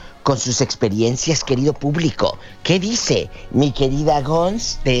ejemplos, con sus experiencias, querido público. ¿Qué dice mi querida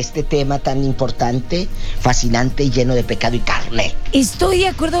Gons de este tema tan importante, fascinante y lleno de pecado y carne? Estoy de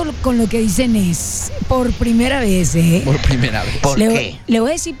acuerdo con lo que dicen por primera vez, ¿eh? Por primera vez. ¿Por qué? Le voy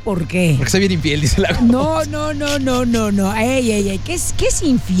a decir por qué. Porque soy bien infiel, dice la Gons. No. Ey. ¿Qué es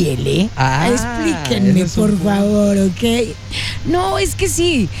infiel, eh? Explíquenme, por favor, ¿ok? No, es que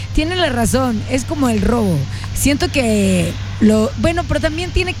sí, tiene la razón. Es como el robo. Siento que bueno, pero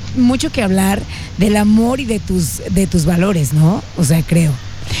también tiene mucho que hablar del amor y de tus valores, ¿no? O sea, creo.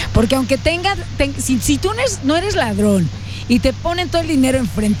 Porque aunque si tú no eres ladrón y te ponen todo el dinero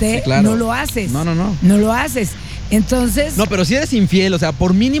enfrente, sí, claro, no lo haces. No. No lo haces. Entonces... No, pero si eres infiel, o sea,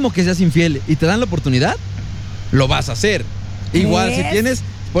 por mínimo que seas infiel y te dan la oportunidad, lo vas a hacer. Igual, si tienes...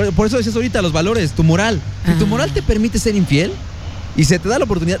 Por eso decías ahorita, los valores, tu moral. Si tu moral te permite ser infiel y se te da la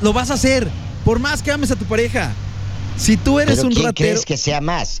oportunidad, lo vas a hacer. Por más que ames a tu pareja. Si tú eres un ratero... ¿Quién crees que sea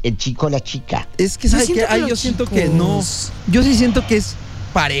más? ¿El chico o la chica? Es que, ¿sabes qué? Yo siento que no. Yo sí siento que es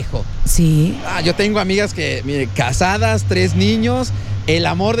parejo. Sí. Yo tengo amigas que, mire, casadas, 3 niños, el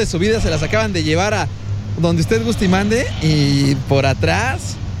amor de su vida se las acaban de llevar a donde usted guste y mande, y por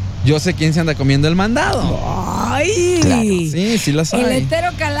atrás, yo sé quién se anda comiendo el mandado. ¡Ay! Claro. Sí las hay. El hetero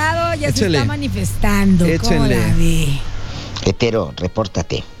calado ya se está manifestando. ¿Cómo la ve? Hetero,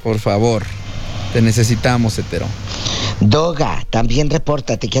 repórtate. Por favor. Te necesitamos, hetero. Doga, también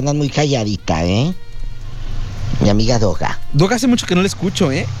repórtate, que andas muy calladita, ¿eh? Mi amiga Doga. Doga hace mucho que no la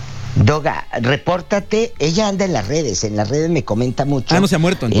escucho, ¿eh? Doga, repórtate. Ella anda en las redes me comenta mucho. No se ha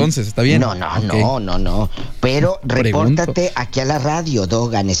muerto entonces, está bien. No. Pero repórtate aquí a la radio,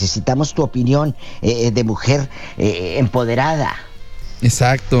 Doga. Necesitamos tu opinión de mujer empoderada.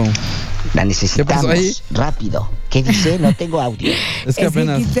 Exacto. La necesitamos. ¿Qué pasó ahí? Rápido. ¿Qué dice? No tengo audio. Es que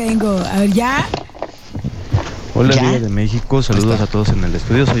apenas. Aquí tengo. A ver, ¿ya? Hola, Diva de México. Saludos a todos en el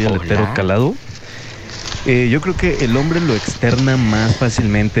estudio. Soy el hetero calado. Yo creo que el hombre lo externa más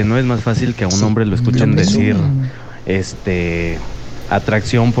fácilmente. No es más fácil que a un hombre lo escuchen decir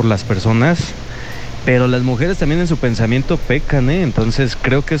atracción por las personas. Pero las mujeres también en su pensamiento pecan, ¿eh? Entonces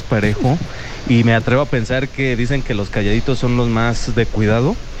creo que es parejo. Y me atrevo a pensar que dicen que los calladitos son los más de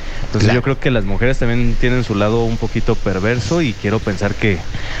cuidado. Entonces yo creo que las mujeres también tienen su lado un poquito perverso, y quiero pensar que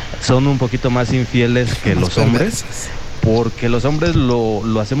son un poquito más infieles que los hombres, porque los hombres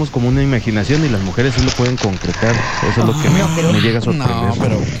lo hacemos como una imaginación y las mujeres sí lo pueden concretar. Eso es lo que me llega a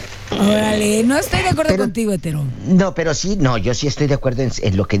sorprender. Órale, no estoy de acuerdo contigo, hetero. No, pero sí, yo sí estoy de acuerdo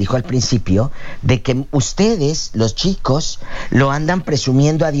en lo que dijo al principio, de que ustedes, los chicos, lo andan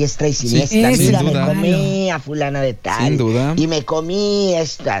presumiendo a diestra y siniestra. Sí, mira, me comí a fulana de tal. Sin duda. Y me comí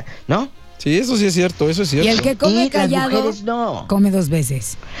esta, ¿no? Sí, eso sí es cierto, eso es cierto. Y el que come callado, las mujeres no. Come 2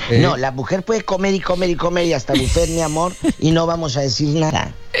 veces. No, la mujer puede comer y hasta buffet, mi amor, y no vamos a decir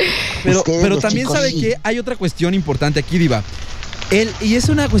nada. Pero también sabe que hay otra cuestión importante aquí, Diva. Y es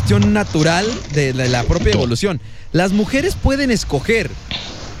una cuestión natural de la propia evolución. Las mujeres pueden escoger.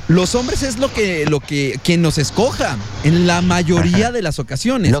 Los hombres es lo que quien nos escoja en la mayoría de las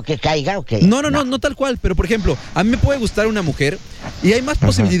ocasiones. Lo que caiga, ¿o qué? No tal cual. Pero, por ejemplo, a mí me puede gustar una mujer y hay más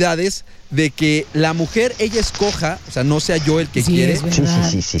posibilidades de que la mujer, ella escoja, o sea, no sea yo el que quiere.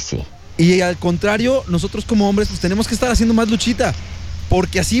 Sí. Y al contrario, nosotros como hombres pues tenemos que estar haciendo más luchita,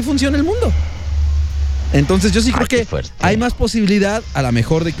 porque así funciona el mundo. Entonces yo sí creo que hay más posibilidad a lo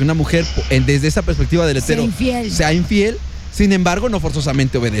mejor de que una mujer desde esa perspectiva del hetero sea infiel, sin embargo no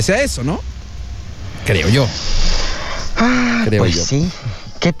forzosamente obedece a eso, ¿no? Creo yo. Sí.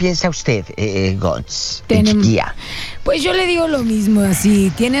 ¿Qué piensa usted, Gons? Pues yo le digo lo mismo, así,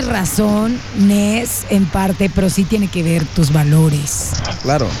 tienes razón, Nes, en parte, pero sí tiene que ver tus valores.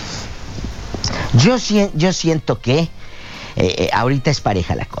 Claro. Yo siento que ahorita es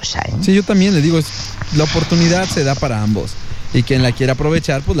pareja la cosa, ¿eh? Sí, yo también le digo, la oportunidad se da para ambos. Y quien la quiera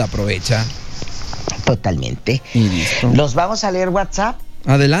aprovechar, pues la aprovecha. Totalmente. Y listo. ¿Los vamos a leer WhatsApp?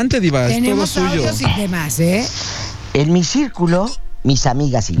 Adelante, Diva, tenemos es todo suyo. Tenemos audios y demás, ¿eh? En mi círculo, mis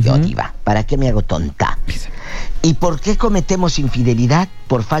amigas y yo, Diva. ¿Para qué me hago tonta? ¿Y por qué cometemos infidelidad?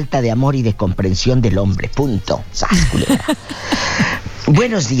 Por falta de amor y de comprensión del hombre. Punto. ¡Sas, culera!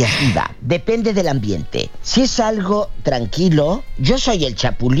 Buenos días, Diva. Depende del ambiente. Si es algo tranquilo, yo soy el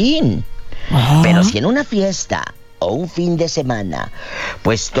chapulín. Pero si en una fiesta o un fin de semana,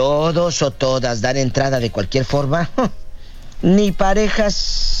 pues todos o todas dan entrada de cualquier forma, ni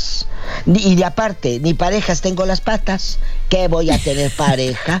parejas Y aparte, ni parejas tengo las patas. ¿Qué voy a tener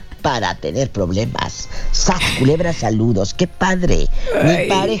pareja para tener problemas? ¡Sas, culebra, saludos! ¡Qué padre! Ni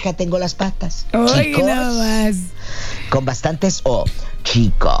pareja tengo las patas. Chicos, nada más. Con bastantes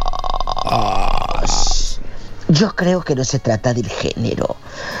chicos. Yo creo que no se trata del género.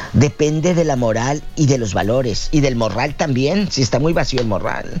 Depende de la moral y de los valores. Y del morral también, si está muy vacío el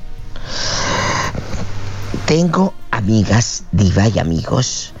morral. Tengo amigas, diva, y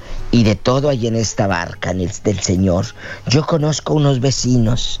amigos, y de todo hay en esta barca del Señor. Yo conozco unos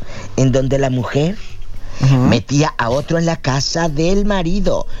vecinos en donde la mujer metía a otro en la casa del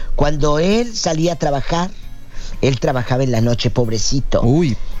marido. Cuando él salía a trabajar, él trabajaba en la noche, pobrecito.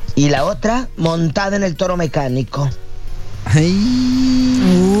 Uy. Y la otra montada en el toro mecánico.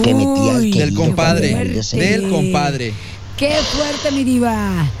 Ay. Que metía al del compadre. Qué fuerte, mi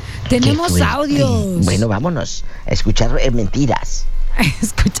diva. Tenemos audios. Bueno, vámonos a escuchar mentiras.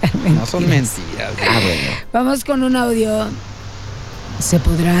 Escuchar mentiras. No son mentiras. Bueno. Vamos con un audio. ¿Se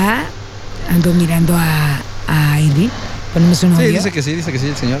podrá? Ando mirando a Irving. Ponemos un audio. Sí, dice que sí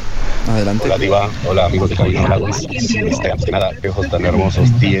el señor. Adelante. Hola, diva. Hola, amigos de cabina. Hola, Luis. Antes que nada, qué ojos tan hermosos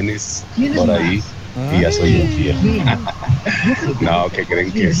tienes por ahí. Y ya soy infiel. No, que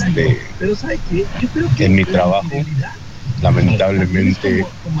creen que en mi trabajo, lamentablemente,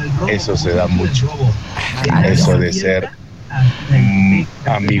 eso se da mucho. Eso de ser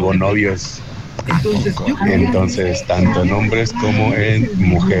amigo novios. Entonces, tanto en hombres como en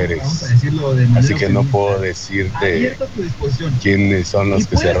mujeres. Así que no puedo decirte quiénes son los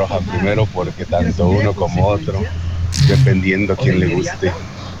que se arrojan primero, porque tanto uno como otro, dependiendo a quién le guste.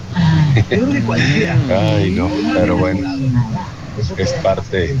 Ay, no, pero bueno, es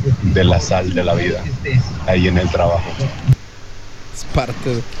parte de la sal de la vida ahí en el trabajo.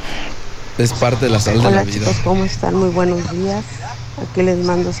 Es parte de la sal de la vida. Hola, chicos, ¿cómo están? Muy buenos días. Aquí les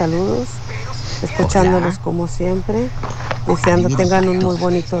mando saludos, escuchándolos como siempre, deseando tengan un muy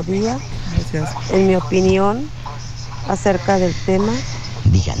bonito día. Gracias. En mi opinión acerca del tema,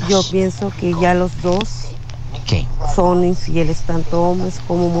 yo pienso que ya los dos son infieles, tanto hombres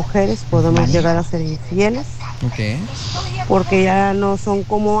como mujeres podemos llegar a ser infieles, porque ya no son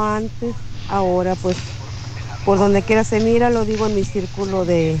como antes. Ahora pues por donde quiera se mira, lo digo en mi círculo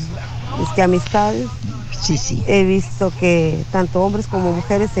de amistades, he visto que tanto hombres como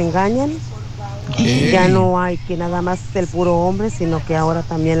mujeres se engañan. Ya no hay que nada más el puro hombre, sino que ahora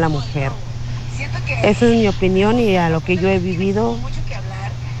también la mujer. Esa es mi opinión, y a lo que yo he vivido,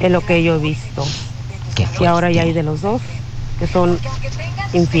 es lo que yo he visto. Y ahora ya hay de los dos que son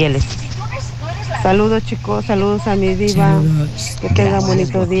infieles. Saludos, chicos, saludos a mi diva. Que tengan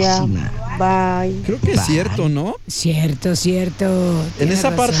bonito día. Bye. Creo que es cierto, ¿no? Cierto. En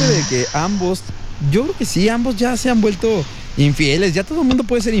esa parte de que ambos, yo creo que sí, ambos ya se han vuelto infieles. Ya todo el mundo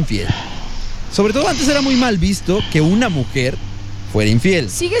puede ser infiel. Sobre todo antes era muy mal visto que una mujer fuera infiel.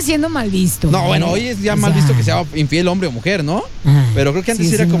 Sigue siendo mal visto. No, bueno, hoy es ya mal visto que sea infiel hombre o mujer, ¿no? Pero creo que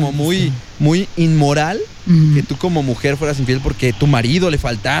antes era como muy inmoral que tú como mujer fueras infiel porque tu marido le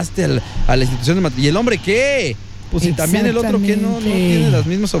faltaste a la institución de matrimonio. ¿Y el hombre qué? Pues si también el otro que no tiene las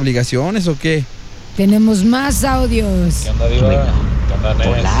mismas obligaciones o qué. Tenemos más audios. ¿Qué onda, diva? ¿Qué onda,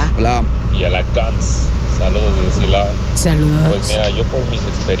 Nes? Hola. Y a la Cans. Saludos desde Silao. Saludos. Pues mira, yo por mis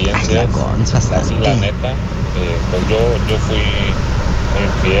experiencias, así la neta, pues yo fui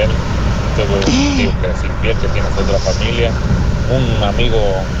infiel. Tuve un tío que es infiel, que tiene otra familia. Un amigo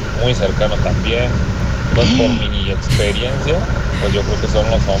muy cercano también. Pues por mi experiencia, pues yo creo que son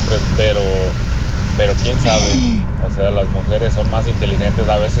los hombres, pero quién sabe. O sea, las mujeres son más inteligentes,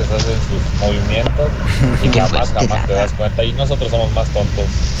 a veces hacen sus movimientos y jamás te das cuenta. Y nosotros somos más tontos.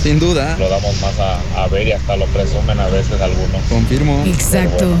 Sin duda. Lo damos más a ver y hasta lo presumen a veces algunos. Confirmo.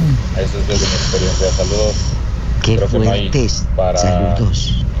 Exacto. Bueno, eso es desde mi experiencia. Saludos. Qué Creo que no hay fuertes. para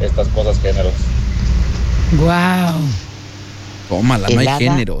Saludos. estas cosas géneros. Wow. Tómala, no hay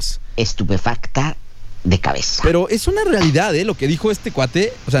géneros. Estupefacta de cabeza. Pero es una realidad, lo que dijo este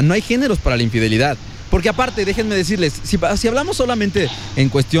cuate. O sea, no hay géneros para la infidelidad. Porque aparte, déjenme decirles, si hablamos solamente en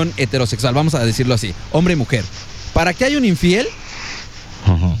cuestión heterosexual, vamos a decirlo así, hombre y mujer, para que haya un infiel,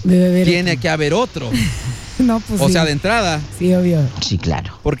 tiene que haber otro. No, pues o sea, de entrada. Sí, obvio. Sí,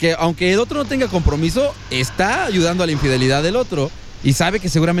 claro. Porque aunque el otro no tenga compromiso, está ayudando a la infidelidad del otro y sabe que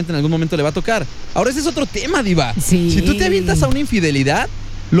seguramente en algún momento le va a tocar. Ahora, ese es otro tema, diva. Sí. Si tú te avientas a una infidelidad,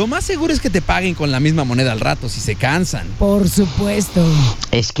 lo más seguro es que te paguen con la misma moneda al rato, si se cansan. Por supuesto.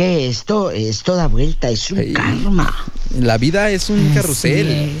 Es que esto da vuelta, es un karma. La vida es un carrusel.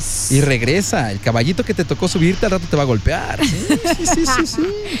 Es. Y regresa. El caballito que te tocó subirte al rato te va a golpear. Sí.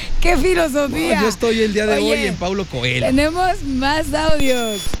 ¡Qué filosofía! No, yo estoy el día de hoy en Paulo Coelho. Tenemos más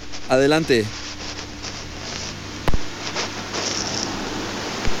audios. Adelante.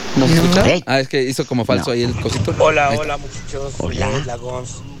 ¿No se escucha? Es que hizo como falso ahí el cosito. Hola, muchachos. Hola.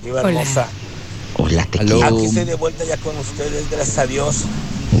 Lagons, Diva hermosa. Hola, te quiero. Aquí estoy de vuelta ya con ustedes, gracias a Dios.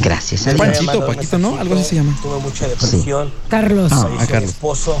 Gracias a Dios. Panchito, Paquito, ¿no? Algo así se llama. Tuve mucha depresión. Sí. Carlos. Carlos. Mi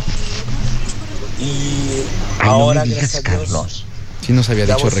esposo. Y ahora, no me digas, gracias a Dios, Carlos. Sí nos había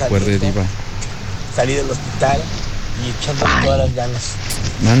dicho, recuerde, Diva. Salí del hospital y echando todas las ganas.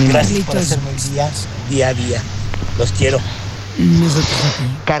 Gracias por hacerme el día a día. Los quiero.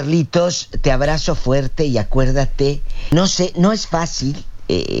 Carlitos, te abrazo fuerte y acuérdate, no es fácil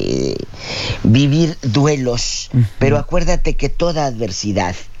vivir duelos, pero acuérdate que toda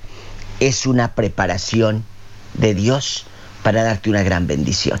adversidad es una preparación de Dios para darte una gran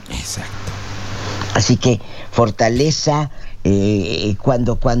bendición. Exacto. Así que fortaleza,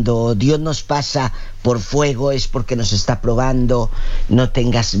 cuando Dios nos pasa por fuego es porque nos está probando, no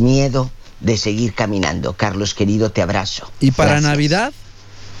tengas miedo de seguir caminando. Carlos, querido, te abrazo. ¿Y para Gracias. Navidad?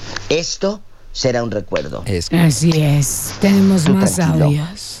 Esto será un recuerdo. Así es. Tenemos Tú más tranquilo.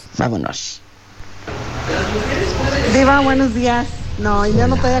 audios. Vámonos. Diva, buenos días. No, yo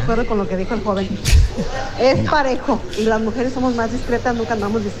no estoy de acuerdo con lo que dijo el joven. Es parejo. Y las mujeres somos más discretas, nunca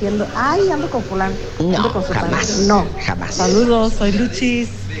andamos diciendo, ay, ando con fulano. Ando con su jamás. pareja. No. Jamás. Saludos, soy Luchis.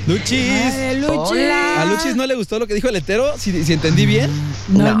 Luchis. Hola. ¿A Luchis no le gustó lo que dijo el hetero? Si entendí bien.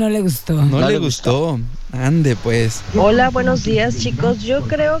 No le gustó. No le gustó. Ande, pues. Hola, buenos días, chicos. Yo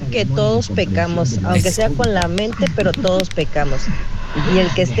creo que todos pecamos, aunque sea con la mente, pero todos pecamos. Y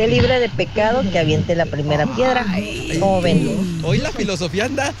el que esté libre de pecado, que aviente la primera piedra. ¿Cómo ven? Hoy la filosofía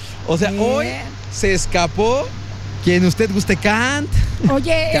anda, o sea, hoy se escapó quien usted guste Kant.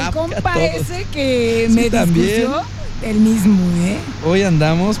 Oye, el compa ese que me también. discutió, el mismo, Hoy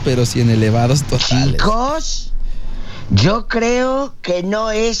andamos, pero sí en elevados totales. Chicos, yo creo que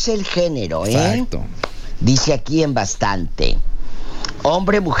no es el género, Exacto. Dice aquí en bastante.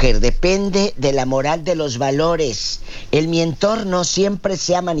 Hombre, mujer, depende de la moral de los valores. En mi entorno siempre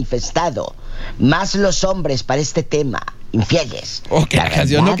se ha manifestado. Más los hombres para este tema. Infieles. Ok, la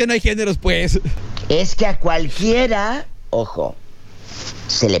canción, no que no hay géneros, pues. Es que a cualquiera, ojo,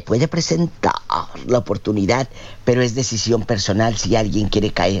 se le puede presentar la oportunidad, pero es decisión personal si alguien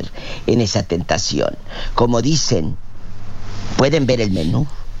quiere caer en esa tentación. Como dicen, pueden ver el menú,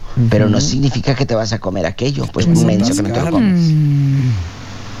 pero no significa que te vas a comer aquello. Pues un menso que no te lo comes.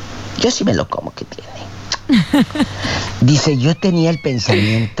 Yo sí me lo como, ¿qué tiene? Dice, yo tenía el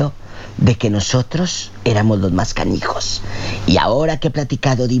pensamiento de que nosotros éramos los más canijos. Y ahora que he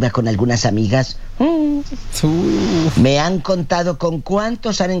platicado, Diva, con algunas amigas, me han contado con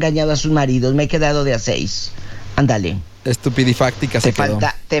cuántos han engañado a sus maridos. Me he quedado de a 6. Ándale. Estupidifáctica se quedó.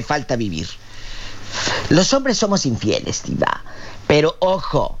 Te falta vivir. Los hombres somos infieles, Diva. Pero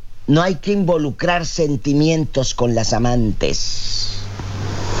ojo, no hay que involucrar sentimientos con las amantes.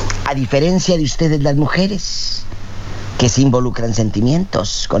 A diferencia de ustedes, las mujeres, que se involucran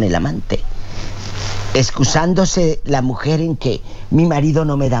sentimientos con el amante. Excusándose la mujer en que mi marido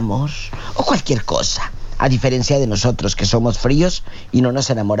no me da amor o cualquier cosa. A diferencia de nosotros, que somos fríos y no nos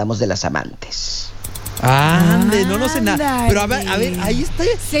enamoramos de las amantes. Ande, no nos enamoramos. Pero a ver, ahí está.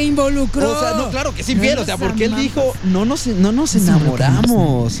 Se involucró. O sea, no, claro que es infiel, o sea, porque él dijo, no nos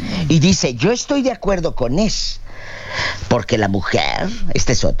enamoramos. Y dice, yo estoy de acuerdo con eso. Porque la mujer,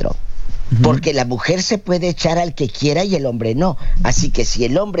 este es otro, porque la mujer se puede echar al que quiera y el hombre no. Así que si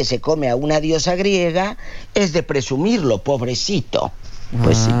el hombre se come a una diosa griega, es de presumirlo, pobrecito.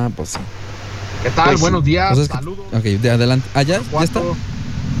 Pues sí. Pues sí. ¿Qué tal? Pues Buenos días, Pues saludos. Ok, de adelante. ¿Ya está?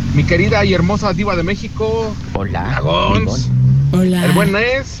 Mi querida y hermosa Diva de México. Hola. Lagons. Hola. El buen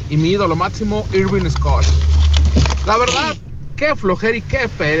Ness y mi ídolo máximo, Irving Scott. La verdad, qué flojera y qué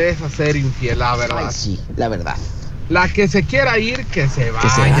pereza ser infiel, la verdad. Ay, sí, la verdad. La que se quiera ir, que se vaya. Que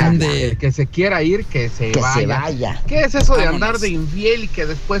se ande. El que se quiera ir, que se vaya. ¿Qué es eso de andar de infiel y que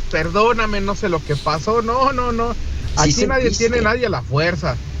después perdóname, no sé lo que pasó? No. Aquí Sí nadie sentiste. tiene nadie a la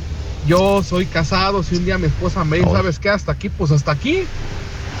fuerza. Yo soy casado, si un día mi esposa me dice, ¿sabes qué? Hasta aquí, pues hasta aquí.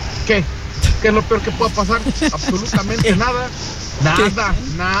 ¿Qué? ¿Qué es lo peor que pueda pasar? Absolutamente nada.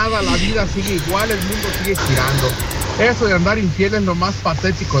 Nada. La vida sigue igual, el mundo sigue girando. Eso de andar infiel es lo más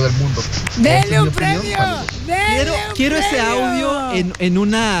patético del mundo. ¡Dele un premio! Quiero ese audio en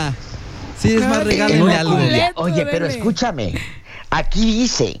una... Sí, es más, regálenle algo. Oye, pero escúchame. Aquí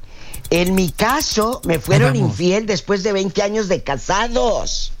dice, en mi caso me fueron infiel después de 20 años de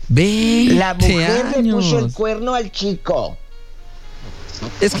casados. 20 La mujer años. le puso el cuerno al chico.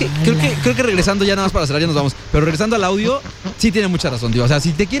 Es que creo que regresando ya nada más para cerrar ya nos vamos. Pero regresando al audio, sí tiene mucha razón, tío. O sea,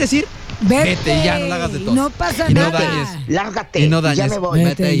 si te quieres ir, Vete ya, no la hagas de todo. No pasa y nada. No dañes. Lárgate. Y no dañes. Ya me voy.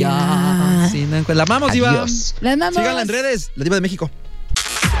 Vete ya. Sí, la amamos, Diva. La amamos. Síganla en redes, la Diva de México.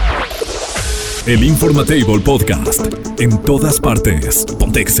 El Informatable Podcast. En todas partes.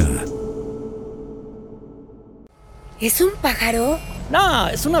 Pontexa. ¿Es un pájaro? No,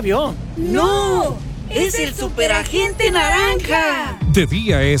 es un avión. ¡No! ¡Es el superagente naranja! De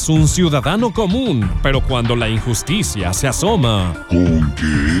día es un ciudadano común, pero cuando la injusticia se asoma, ¿con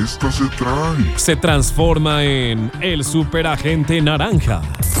qué esta se trae? Se transforma en el superagente naranja.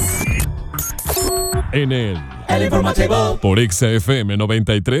 En el Informatable. Por Exa FM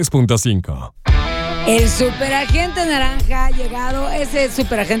 93.5. El superagente naranja ha llegado. Ese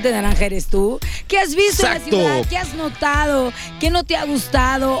superagente naranja eres tú. ¿Qué has visto Exacto. en la ciudad? ¿Qué has notado? ¿Qué no te ha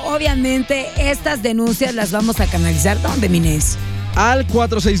gustado? Obviamente, estas denuncias las vamos a canalizar. ¿Dónde, Minés? Al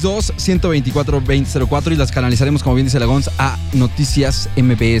 462-124-2004 y las canalizaremos, como bien dice Lagons, a Noticias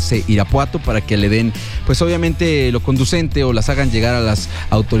MBS Irapuato para que le den, pues obviamente, lo conducente o las hagan llegar a las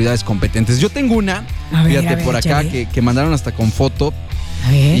autoridades competentes. Yo tengo una, fíjate, por acá, que mandaron hasta con foto. A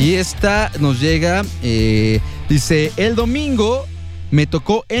ver. Y esta nos llega, dice, el domingo me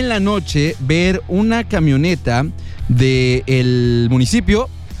tocó en la noche ver una camioneta del municipio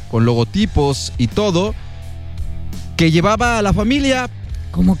con logotipos y todo que llevaba a la familia.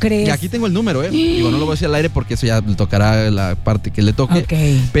 ¿Cómo crees? Y aquí tengo el número, Digo, no lo voy a decir al aire porque eso ya le tocará la parte que le toque.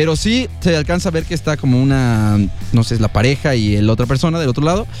 Okay. Pero sí se alcanza a ver que está como una, no sé, la pareja y la otra persona del otro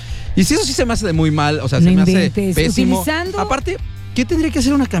lado. Y sí, eso sí se me hace de muy mal, o sea, No se me inventes. hace pésimo. Utilizando... Aparte, ¿qué tendría que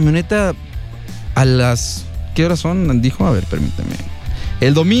hacer una camioneta a las... ¿Qué horas son? Dijo, a ver, permíteme.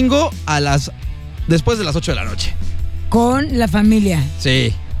 El domingo después de las 8 de la noche. Con la familia.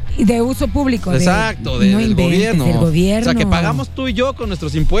 Sí. De uso público. Exacto, no del inventes, gobierno. del gobierno. O sea, que pagamos tú y yo con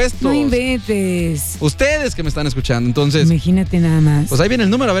nuestros impuestos. No inventes. Ustedes que me están escuchando, entonces... Imagínate nada más. Pues ahí viene el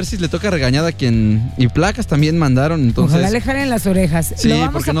número, a ver si le toca regañada a quien... Y placas también mandaron, entonces... Ojalá le jalen las orejas. Sí,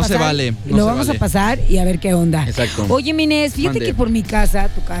 porque no se vale. Lo vamos a pasar y a ver qué onda. Exacto. Oye, Minés, fíjate que por mi casa,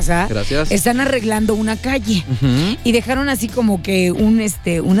 tu casa... Gracias. Están arreglando una calle. Y dejaron así como que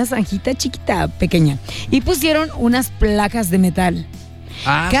una zanjita chiquita, pequeña. Y pusieron unas placas de metal.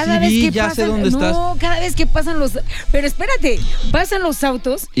 Cada vez que ya pasan, sé dónde estás. No, cada vez que pasan los... Pero espérate, pasan los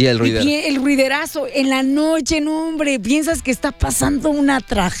autos y el ruidero. Y el ruiderazo en la noche, no, hombre, piensas que está pasando una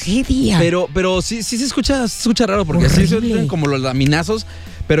tragedia. Pero sí se escucha raro porque así se oyen como los laminazos.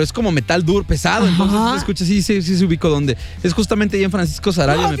 Pero es como metal duro, pesado. Ajá. Entonces se escucha, sí se ubicó donde. Es justamente ahí en Francisco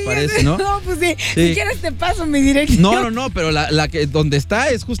Sarabia, me parece, ¿no? No, pues sí. Si quieres te paso mi dirección. No, pero la que donde está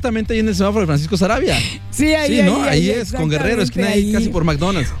es justamente ahí en el semáforo de Francisco Sarabia. Sí, ahí. Sí, ¿no? Ahí es, con Guerrero, esquina ahí casi por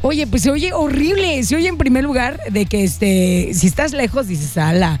McDonald's. Oye, pues se oye horrible. Se oye en primer lugar de que si estás lejos dices,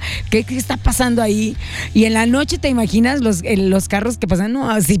 ala, ¿qué está pasando ahí? Y en la noche te imaginas los carros que pasan,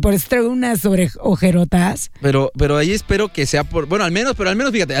 no, así por eso traigo unas ojerotas. Pero ahí espero que sea por, bueno, al menos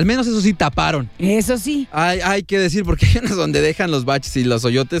fíjate, al menos eso sí taparon. Eso sí. Hay que decir, porque hay unas donde dejan los baches y los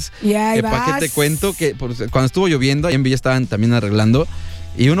hoyotes. Y ahí ¿para qué te cuento? Que cuando estuvo lloviendo, ahí en Villa estaban también arreglando.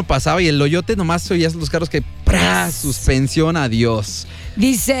 Y uno pasaba y el hoyote nomás oías los carros que suspensión, adiós.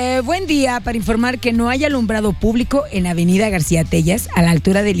 Dice, buen día, para informar que no hay alumbrado público en Avenida García Tellas a la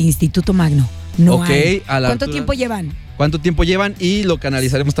altura del Instituto Magno. No hay. ¿Cuánto tiempo llevan? ¿Cuánto tiempo llevan? Y lo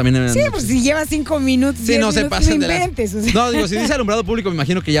canalizaremos también en... Sí, pues si lleva 5 minutos. Sí, no se pasen de las... No, digo, si dice alumbrado público, me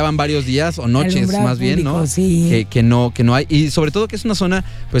imagino que ya van varios días o noches, alumbrado más público, bien, ¿no? Sí. Que no hay. Y sobre todo que es una zona,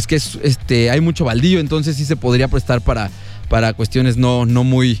 pues que es, hay mucho baldío, entonces sí se podría prestar para cuestiones no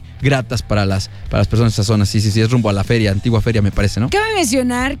muy gratas para las personas de esa zona. Sí, es rumbo a la feria, antigua feria, me parece, ¿no? Cabe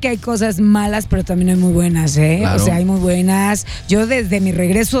mencionar que hay cosas malas, pero también hay muy buenas, ¿eh? Claro. O sea, hay muy buenas. Yo desde mi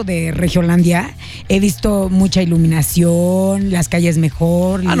regreso de Regiolandia he visto mucha iluminación, las calles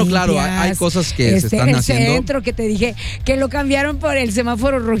mejor, no, claro, hay cosas que se están haciendo. El centro que te dije que lo cambiaron por el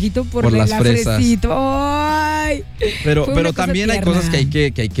semáforo rojito por las la fresas. Fresito. ¡Ay! Pero también hay cosas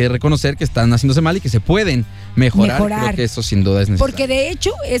que hay que reconocer que están haciéndose mal y que se pueden mejorar. Creo que eso sin duda es necesario. Porque de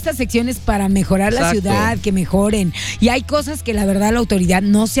hecho, esta sección es para mejorar la ciudad, que mejoren. Y hay cosas que la verdad la autoridad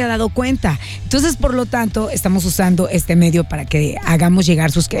no se ha dado cuenta. Entonces, por lo tanto, estamos usando este medio para que hagamos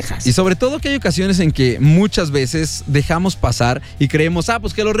llegar sus quejas. Y sobre todo que hay ocasiones en que muchas veces dejamos pasar y creemos,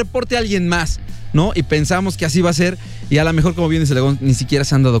 pues que lo reporte alguien más, ¿no? Y pensamos que así va a ser. Y a lo mejor, como bien dice Legón, ni siquiera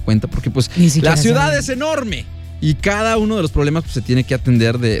se han dado cuenta porque pues la ciudad es enorme. Y cada uno de los problemas pues, se tiene que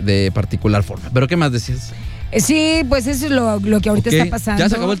atender de particular forma. ¿Pero qué más decías? Sí, pues eso es lo que ahorita está pasando. ¿Ya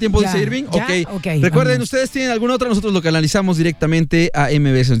se acabó el tiempo, dice Irving? Ok. Recuerden, vamos. Ustedes tienen alguna otra, nosotros lo canalizamos directamente a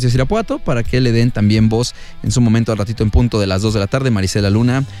MBS Noticias Irapuato para que le den también voz en su momento al ratito en punto de las 2 de la tarde, Marisela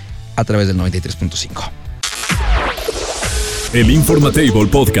Luna, a través del 93.5. El Informatable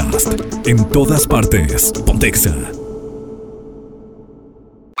Podcast. En todas partes. Pontexa.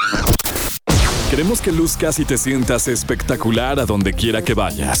 Queremos que luzcas y te sientas espectacular a donde quiera que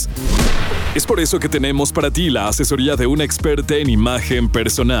vayas. Es por eso que tenemos para ti la asesoría de una experta en imagen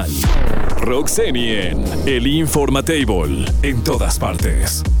personal. Roxx Zenni en El Informatable. En todas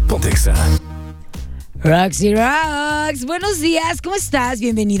partes. Pontexa. Roxy Roxx, buenos días, ¿cómo estás?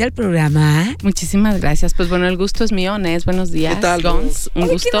 Bienvenida al programa. Muchísimas gracias. Pues bueno, el gusto es mío, Nes. Buenos días. ¿Qué tal, Gons? Un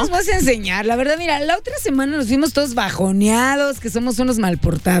gusto. ¿Qué nos vas a enseñar? La verdad, mira, la otra semana nos fuimos todos bajoneados, que somos unos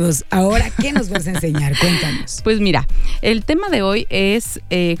malportados. Ahora, ¿qué nos vas a enseñar? Cuéntanos. Pues mira, el tema de hoy es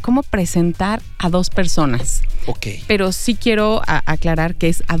cómo presentar a dos personas. Ok. Pero sí quiero aclarar que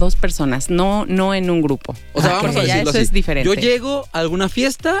es a dos personas, no en un grupo. O sea, vamos a decirlo eso así. Es diferente. Yo llego a alguna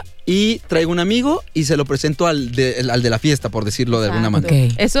fiesta y traigo un amigo y se lo presento al de la fiesta, por decirlo de alguna manera.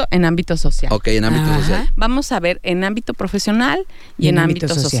 Okay. Eso en ámbito social. Ok, en ámbito social. Vamos a ver en ámbito profesional y en ámbito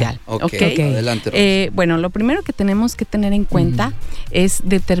social. Ok, adelante. Bueno, lo primero que tenemos que tener en cuenta es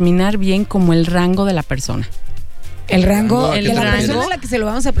determinar bien como el rango de la persona. ¿El rango de la persona a la que se lo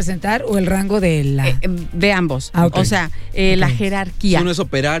vamos a presentar o el rango de la...? De ambos. Okay. O sea, la jerarquía. Si uno es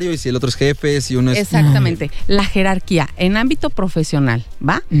operario y si el otro es jefe, si uno es... Exactamente. La jerarquía en ámbito profesional,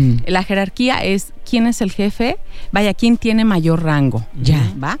 ¿va? La jerarquía es quién es el jefe, vaya, quién tiene mayor rango.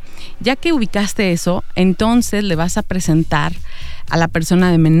 Ya. ¿Va? Ya que ubicaste eso, entonces le vas a presentar a la persona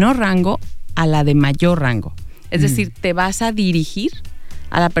de menor rango a la de mayor rango. Es decir, te vas a dirigir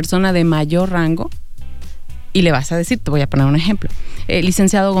a la persona de mayor rango y le vas a decir, te voy a poner un ejemplo.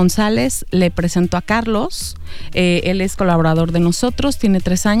 Licenciado González, le presento a Carlos. Él es colaborador de nosotros, tiene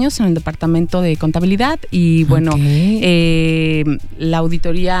 3 años en el departamento de contabilidad y bueno, la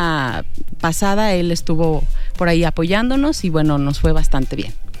auditoría pasada él estuvo por ahí apoyándonos y bueno, nos fue bastante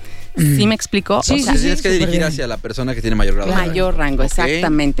bien. ¿Sí me explicó? Sí, o sea, tienes que dirigir hacia la persona que tiene mayor grado. Mayor rango,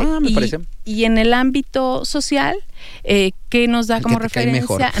 exactamente. Me parece. Y en el ámbito social, ¿qué nos da como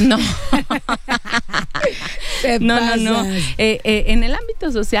referencia? No. No. En el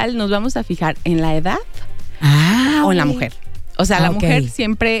ámbito social nos vamos a fijar en la edad o en la mujer. O sea, la mujer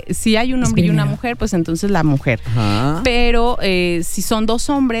siempre, si hay un hombre y una mujer, pues entonces la mujer. Ajá. Pero si son 2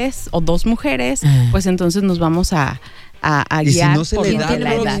 hombres o 2 mujeres, pues entonces nos vamos a guiar si no se por le da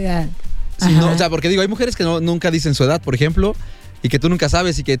la edad. Si no, o sea, porque digo, hay mujeres que nunca dicen su edad, por ejemplo, y que tú nunca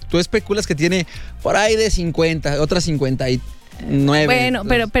sabes y que tú especulas que tiene por ahí de 50, otras 59. Bueno,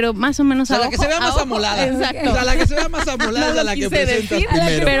 pero más o menos a la que se vea más amolada. Exacto. O sea, la que se vea más amolada es la que presentas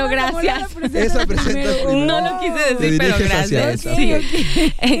primero. Pero gracias. Esa presentas primero. No lo quise decir, pero gracias. Sí.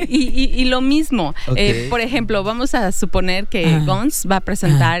 Y lo mismo. Por ejemplo, vamos a suponer que Gons va a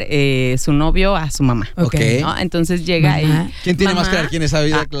presentar su novio a su mamá. ¿No? Entonces llega y... ¿Quién tiene más que dar quién en esa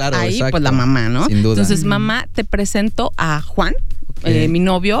vida? Claro, ahí, exacto. pues la mamá, ¿no? Sin duda. Entonces, mamá, te presento a Juan. Mi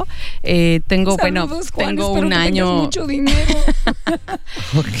novio, tengo Saludos, Juan, tengo espero un que año. tengas mucho dinero.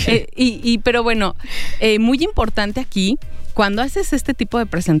 Pero bueno, muy importante aquí, cuando haces este tipo de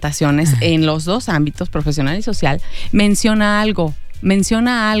presentaciones en los 2 ámbitos, profesional y social, menciona algo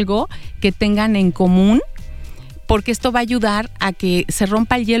que tengan en común, porque esto va a ayudar a que se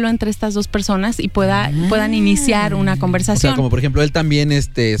rompa el hielo entre estas 2 personas y puedan iniciar una conversación. O sea, como por ejemplo, él también es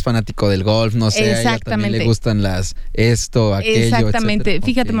fanático del golf, no sé, a ella también le gustan aquello, Exactamente. etcétera.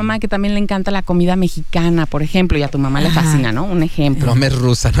 Fíjate, mamá, que también le encanta la comida mexicana, por ejemplo, y a tu mamá le fascina, ¿no? Un ejemplo. No me es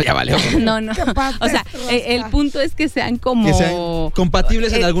rusa, no, ya vale. No. O sea, el punto es que sean como... Que sean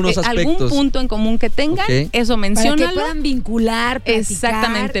compatibles en algunos aspectos. Algún punto en común que tengan, eso menciónalo. Para que puedan vincular, platicar.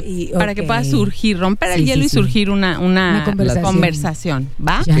 Exactamente, para que pueda surgir, romper el hielo y surgir una conversación,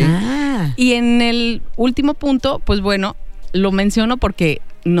 ¿va? Ya. Y en el último punto, pues bueno, lo menciono porque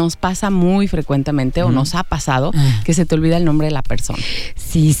nos pasa muy frecuentemente o nos ha pasado que se te olvida el nombre de la persona.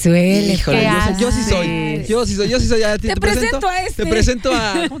 Sí, suele. Híjole, yo sí soy. Ya te presento a este. Te presento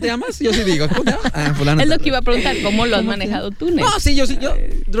a... ¿Cómo te llamas? Yo sí digo. ¿Cómo te llamas? Fulano. Es lo que iba a preguntar, ¿cómo lo has manejado tú, Nes? No, sí, yo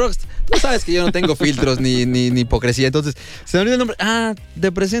Roxx, tú sabes que yo no tengo filtros ni hipocresía, entonces se me olvidó el nombre.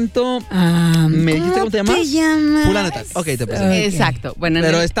 Te presento... ¿Me dijiste cómo te llamas? ¿Te llamas? Fulano tal. Ok, te presento. Exacto. Bueno,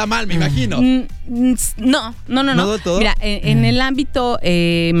 pero está mal, me imagino. No. ¿No del todo? Mira, en el ámbito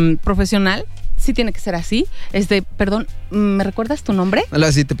profesional sí tiene que ser así. Perdón, ¿me recuerdas tu nombre? No,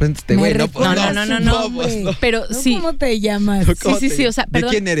 sí, te presentaste, güey. No. Pero sí. ¿Cómo te llamas? Sí, o sea, perdón.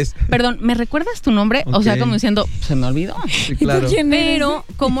 ¿De quién eres? Perdón, ¿me recuerdas tu nombre? O sea, como diciendo, se me olvidó. Sí, claro. Pero,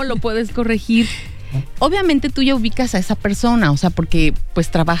 ¿cómo lo puedes corregir? obviamente tú ya ubicas a esa persona, o sea, porque pues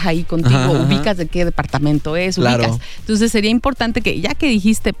trabaja ahí contigo, ubicas de qué departamento es, ubicas. Entonces sería importante que ya que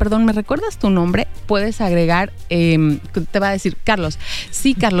dijiste, perdón, ¿me recuerdas tu nombre? Puedes agregar, te va a decir, Carlos.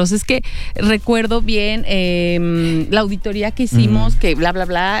 Sí, Carlos, es que recuerdo bien la auditoría que hicimos, que bla, bla,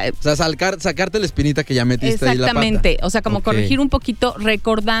 bla. O sea, sacarte la espinita que ya metiste ahí la pata. Exactamente, o sea, como corregir un poquito,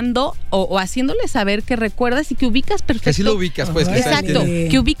 recordando o haciéndole saber que recuerdas y que ubicas perfecto. Que sí lo ubicas, pues. Exacto,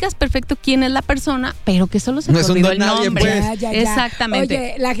 que ubicas perfecto quién es la persona, pero que solo se te olvidó el nombre. Pues. Ya. Exactamente.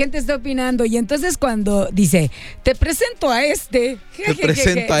 Oye, la gente está opinando y entonces cuando dice, te presento a este,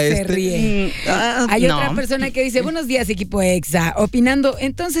 se ríe. Hay otra persona que dice, buenos días, equipo EXA, opinando.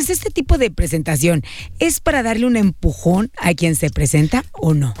 Entonces, ¿este tipo de presentación es para darle un empujón a quien se presenta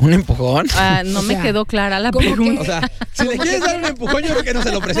o no? ¿Un empujón? No me quedó clara la pregunta. O sea, si le quieres dar un empujón, yo creo que no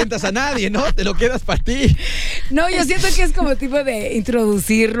se lo presentas a nadie, ¿no? Te lo quedas para ti. No, yo siento que es como tipo de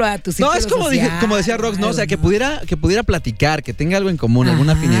introducirlo a tu círculo No, es como, como decía Roxx, ¿no? O sea, que pudiera platicar, que tenga algo en común,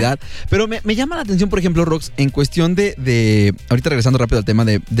 alguna afinidad. Pero me llama la atención, por ejemplo, Roxx, en cuestión de ahorita regresando rápido al tema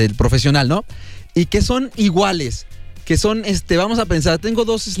del profesional, ¿no? Y que son iguales. Que son, vamos a pensar, tengo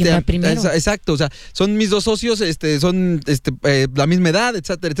dos, exacto, o sea, son mis dos socios, son la misma edad,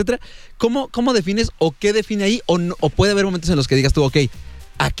 etcétera, etcétera. ¿Cómo defines o qué define ahí? O puede haber momentos en los que digas tú, ok,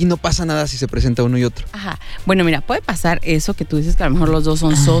 aquí no pasa nada si se presenta uno y otro. Ajá. Bueno, mira, puede pasar eso que tú dices que a lo mejor los dos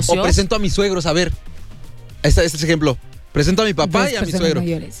son socios. O presento a mis suegros, a ver. Este es ejemplo. Presento a mi papá y a mi suegro.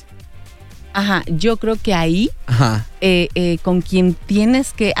 Mayores. Ajá, yo creo que ahí con quien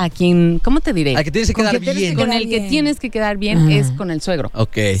tienes que, ¿cómo te diré? Al que tienes que quedar bien. Con el que tienes que quedar bien es con el suegro.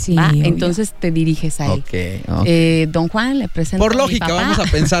 Ok. Sí, entonces te diriges a él. Okay. Don Juan, le presento por a lógica, mi papá. vamos a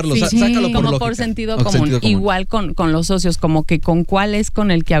pensarlo, sácalo por como lógica. por sentido común. Igual con los socios, como que con cuál es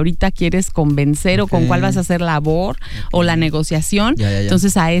con el que ahorita quieres convencer o con cuál vas a hacer labor o la negociación. Ya.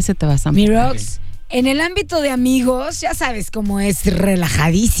 Entonces a ese te vas a Mi Roxx, en el ámbito de amigos, ya sabes cómo es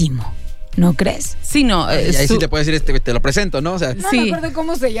relajadísimo. ¿No crees? Sí, no. Y ahí sí te puedes decir, te lo presento, ¿no? O sea, no me acuerdo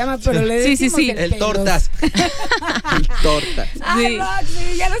cómo se llama, pero le decimos el tortas. El tortas. Ay,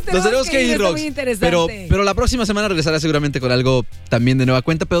 Roxy, ya nos tenemos que ir, Roxx. Muy interesante. Pero la próxima semana regresará seguramente con algo también de nueva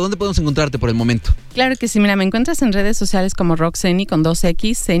cuenta. Pero ¿dónde podemos encontrarte por el momento? Claro que sí, mira, me encuentras en redes sociales como Roxx Zenni con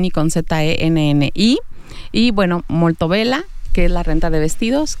 2X, Zenni con ZENNI. Y bueno, Molto Bella, que es la renta de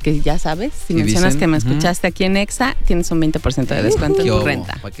vestidos, que ya sabes, si mencionas que me escuchaste aquí en EXA, tienes un 20% de descuento en tu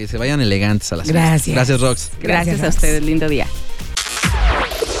renta. Para que se vayan elegantes a las Gracias. Gracias, Roxx. Gracias a ustedes, lindo día.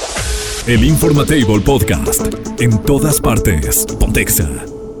 El Informatable Podcast, en todas partes. Ponte EXA.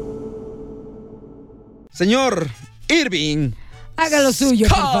 Señor Irving, haga lo suyo,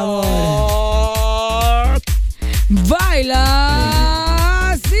 por favor. Baila.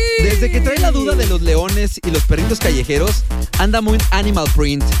 Desde que trae la duda de los leones y los perritos callejeros, anda muy animal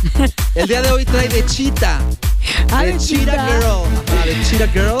print. El día de hoy trae de cheetah. De cheetah girl. De cheetah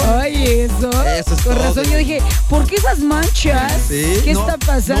girl. Oye, eso es con todo. Razón yo dije, ¿por qué esas manchas? ¿Sí? ¿Qué está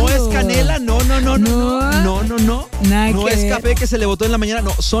pasando? No es canela, no. Nada no es café que se le botó en la mañana,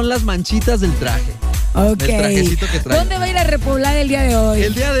 no, son las manchitas del traje. Ok. Del trajecito que trae. ¿Dónde va a ir a repoblar el día de hoy?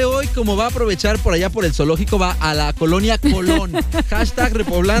 El día de hoy, como va a aprovechar por allá por el zoológico, va a la colonia Colón. Hashtag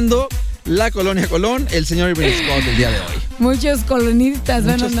repoblando la colonia Colón, el señor Irving Scott el día de hoy. Muchos colonistas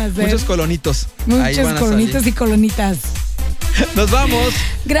van a nacer. Muchos colonitos. Muchos colonitos y colonitas. Nos vamos.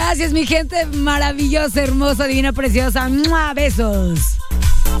 Gracias, mi gente maravillosa, hermosa, divina, preciosa. ¡Mua! Besos.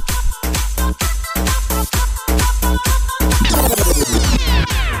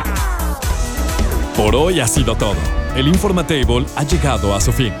 Por hoy ha sido todo. El Informatable ha llegado a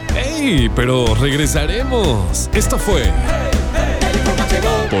su fin. ¡Ey! Pero regresaremos. Esto fue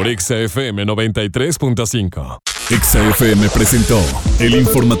por EXA FM 93.5. EXA FM presentó el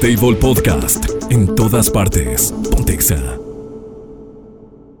Informatable Podcast. En todas partes. Ponte EXA.